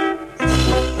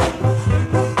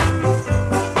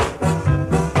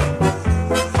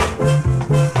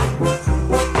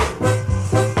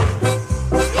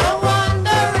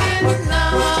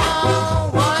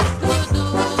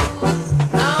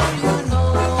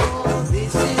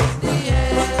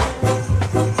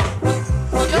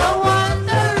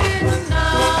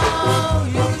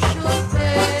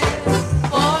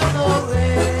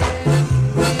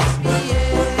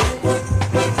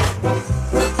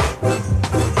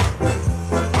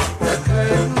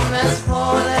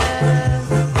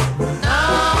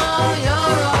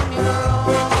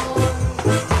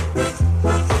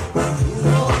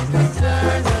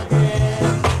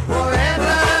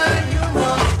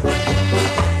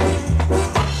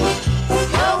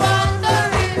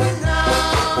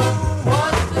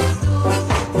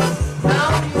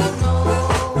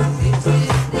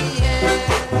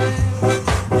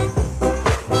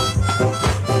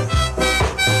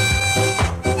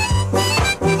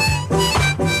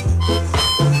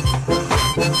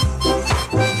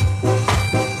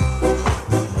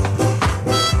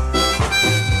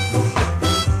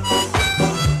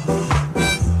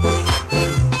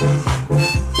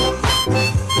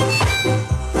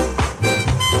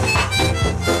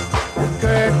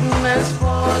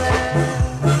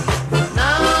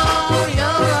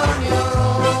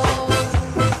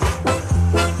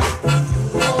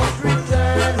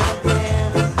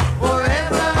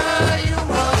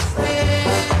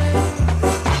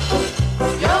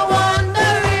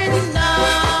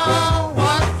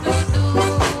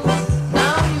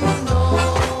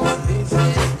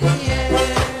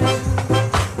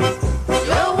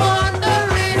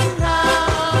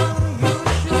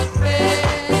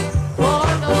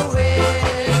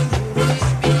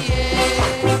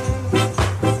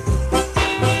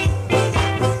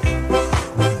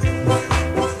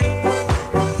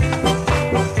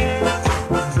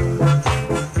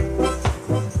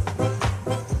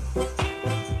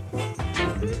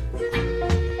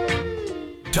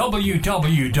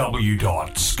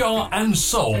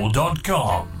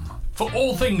 www.scarandsoul.com for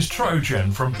all things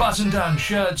Trojan, from button-down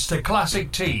shirts to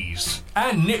classic tees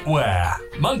and knitwear,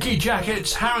 monkey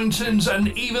jackets, Harringtons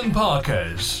and even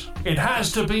Parkers. It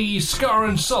has to be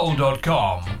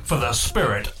scarandsoul.com for the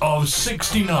spirit of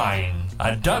 69.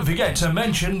 And don't forget to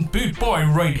mention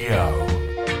Bootboy Radio.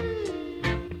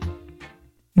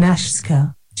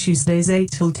 Nashska, Tuesdays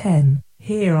 8 till 10,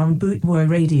 here on Bootboy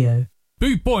Radio.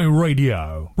 Bootboy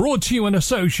Radio, brought to you in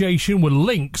association with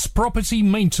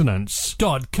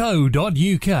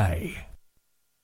linkspropertymaintenance.co.uk.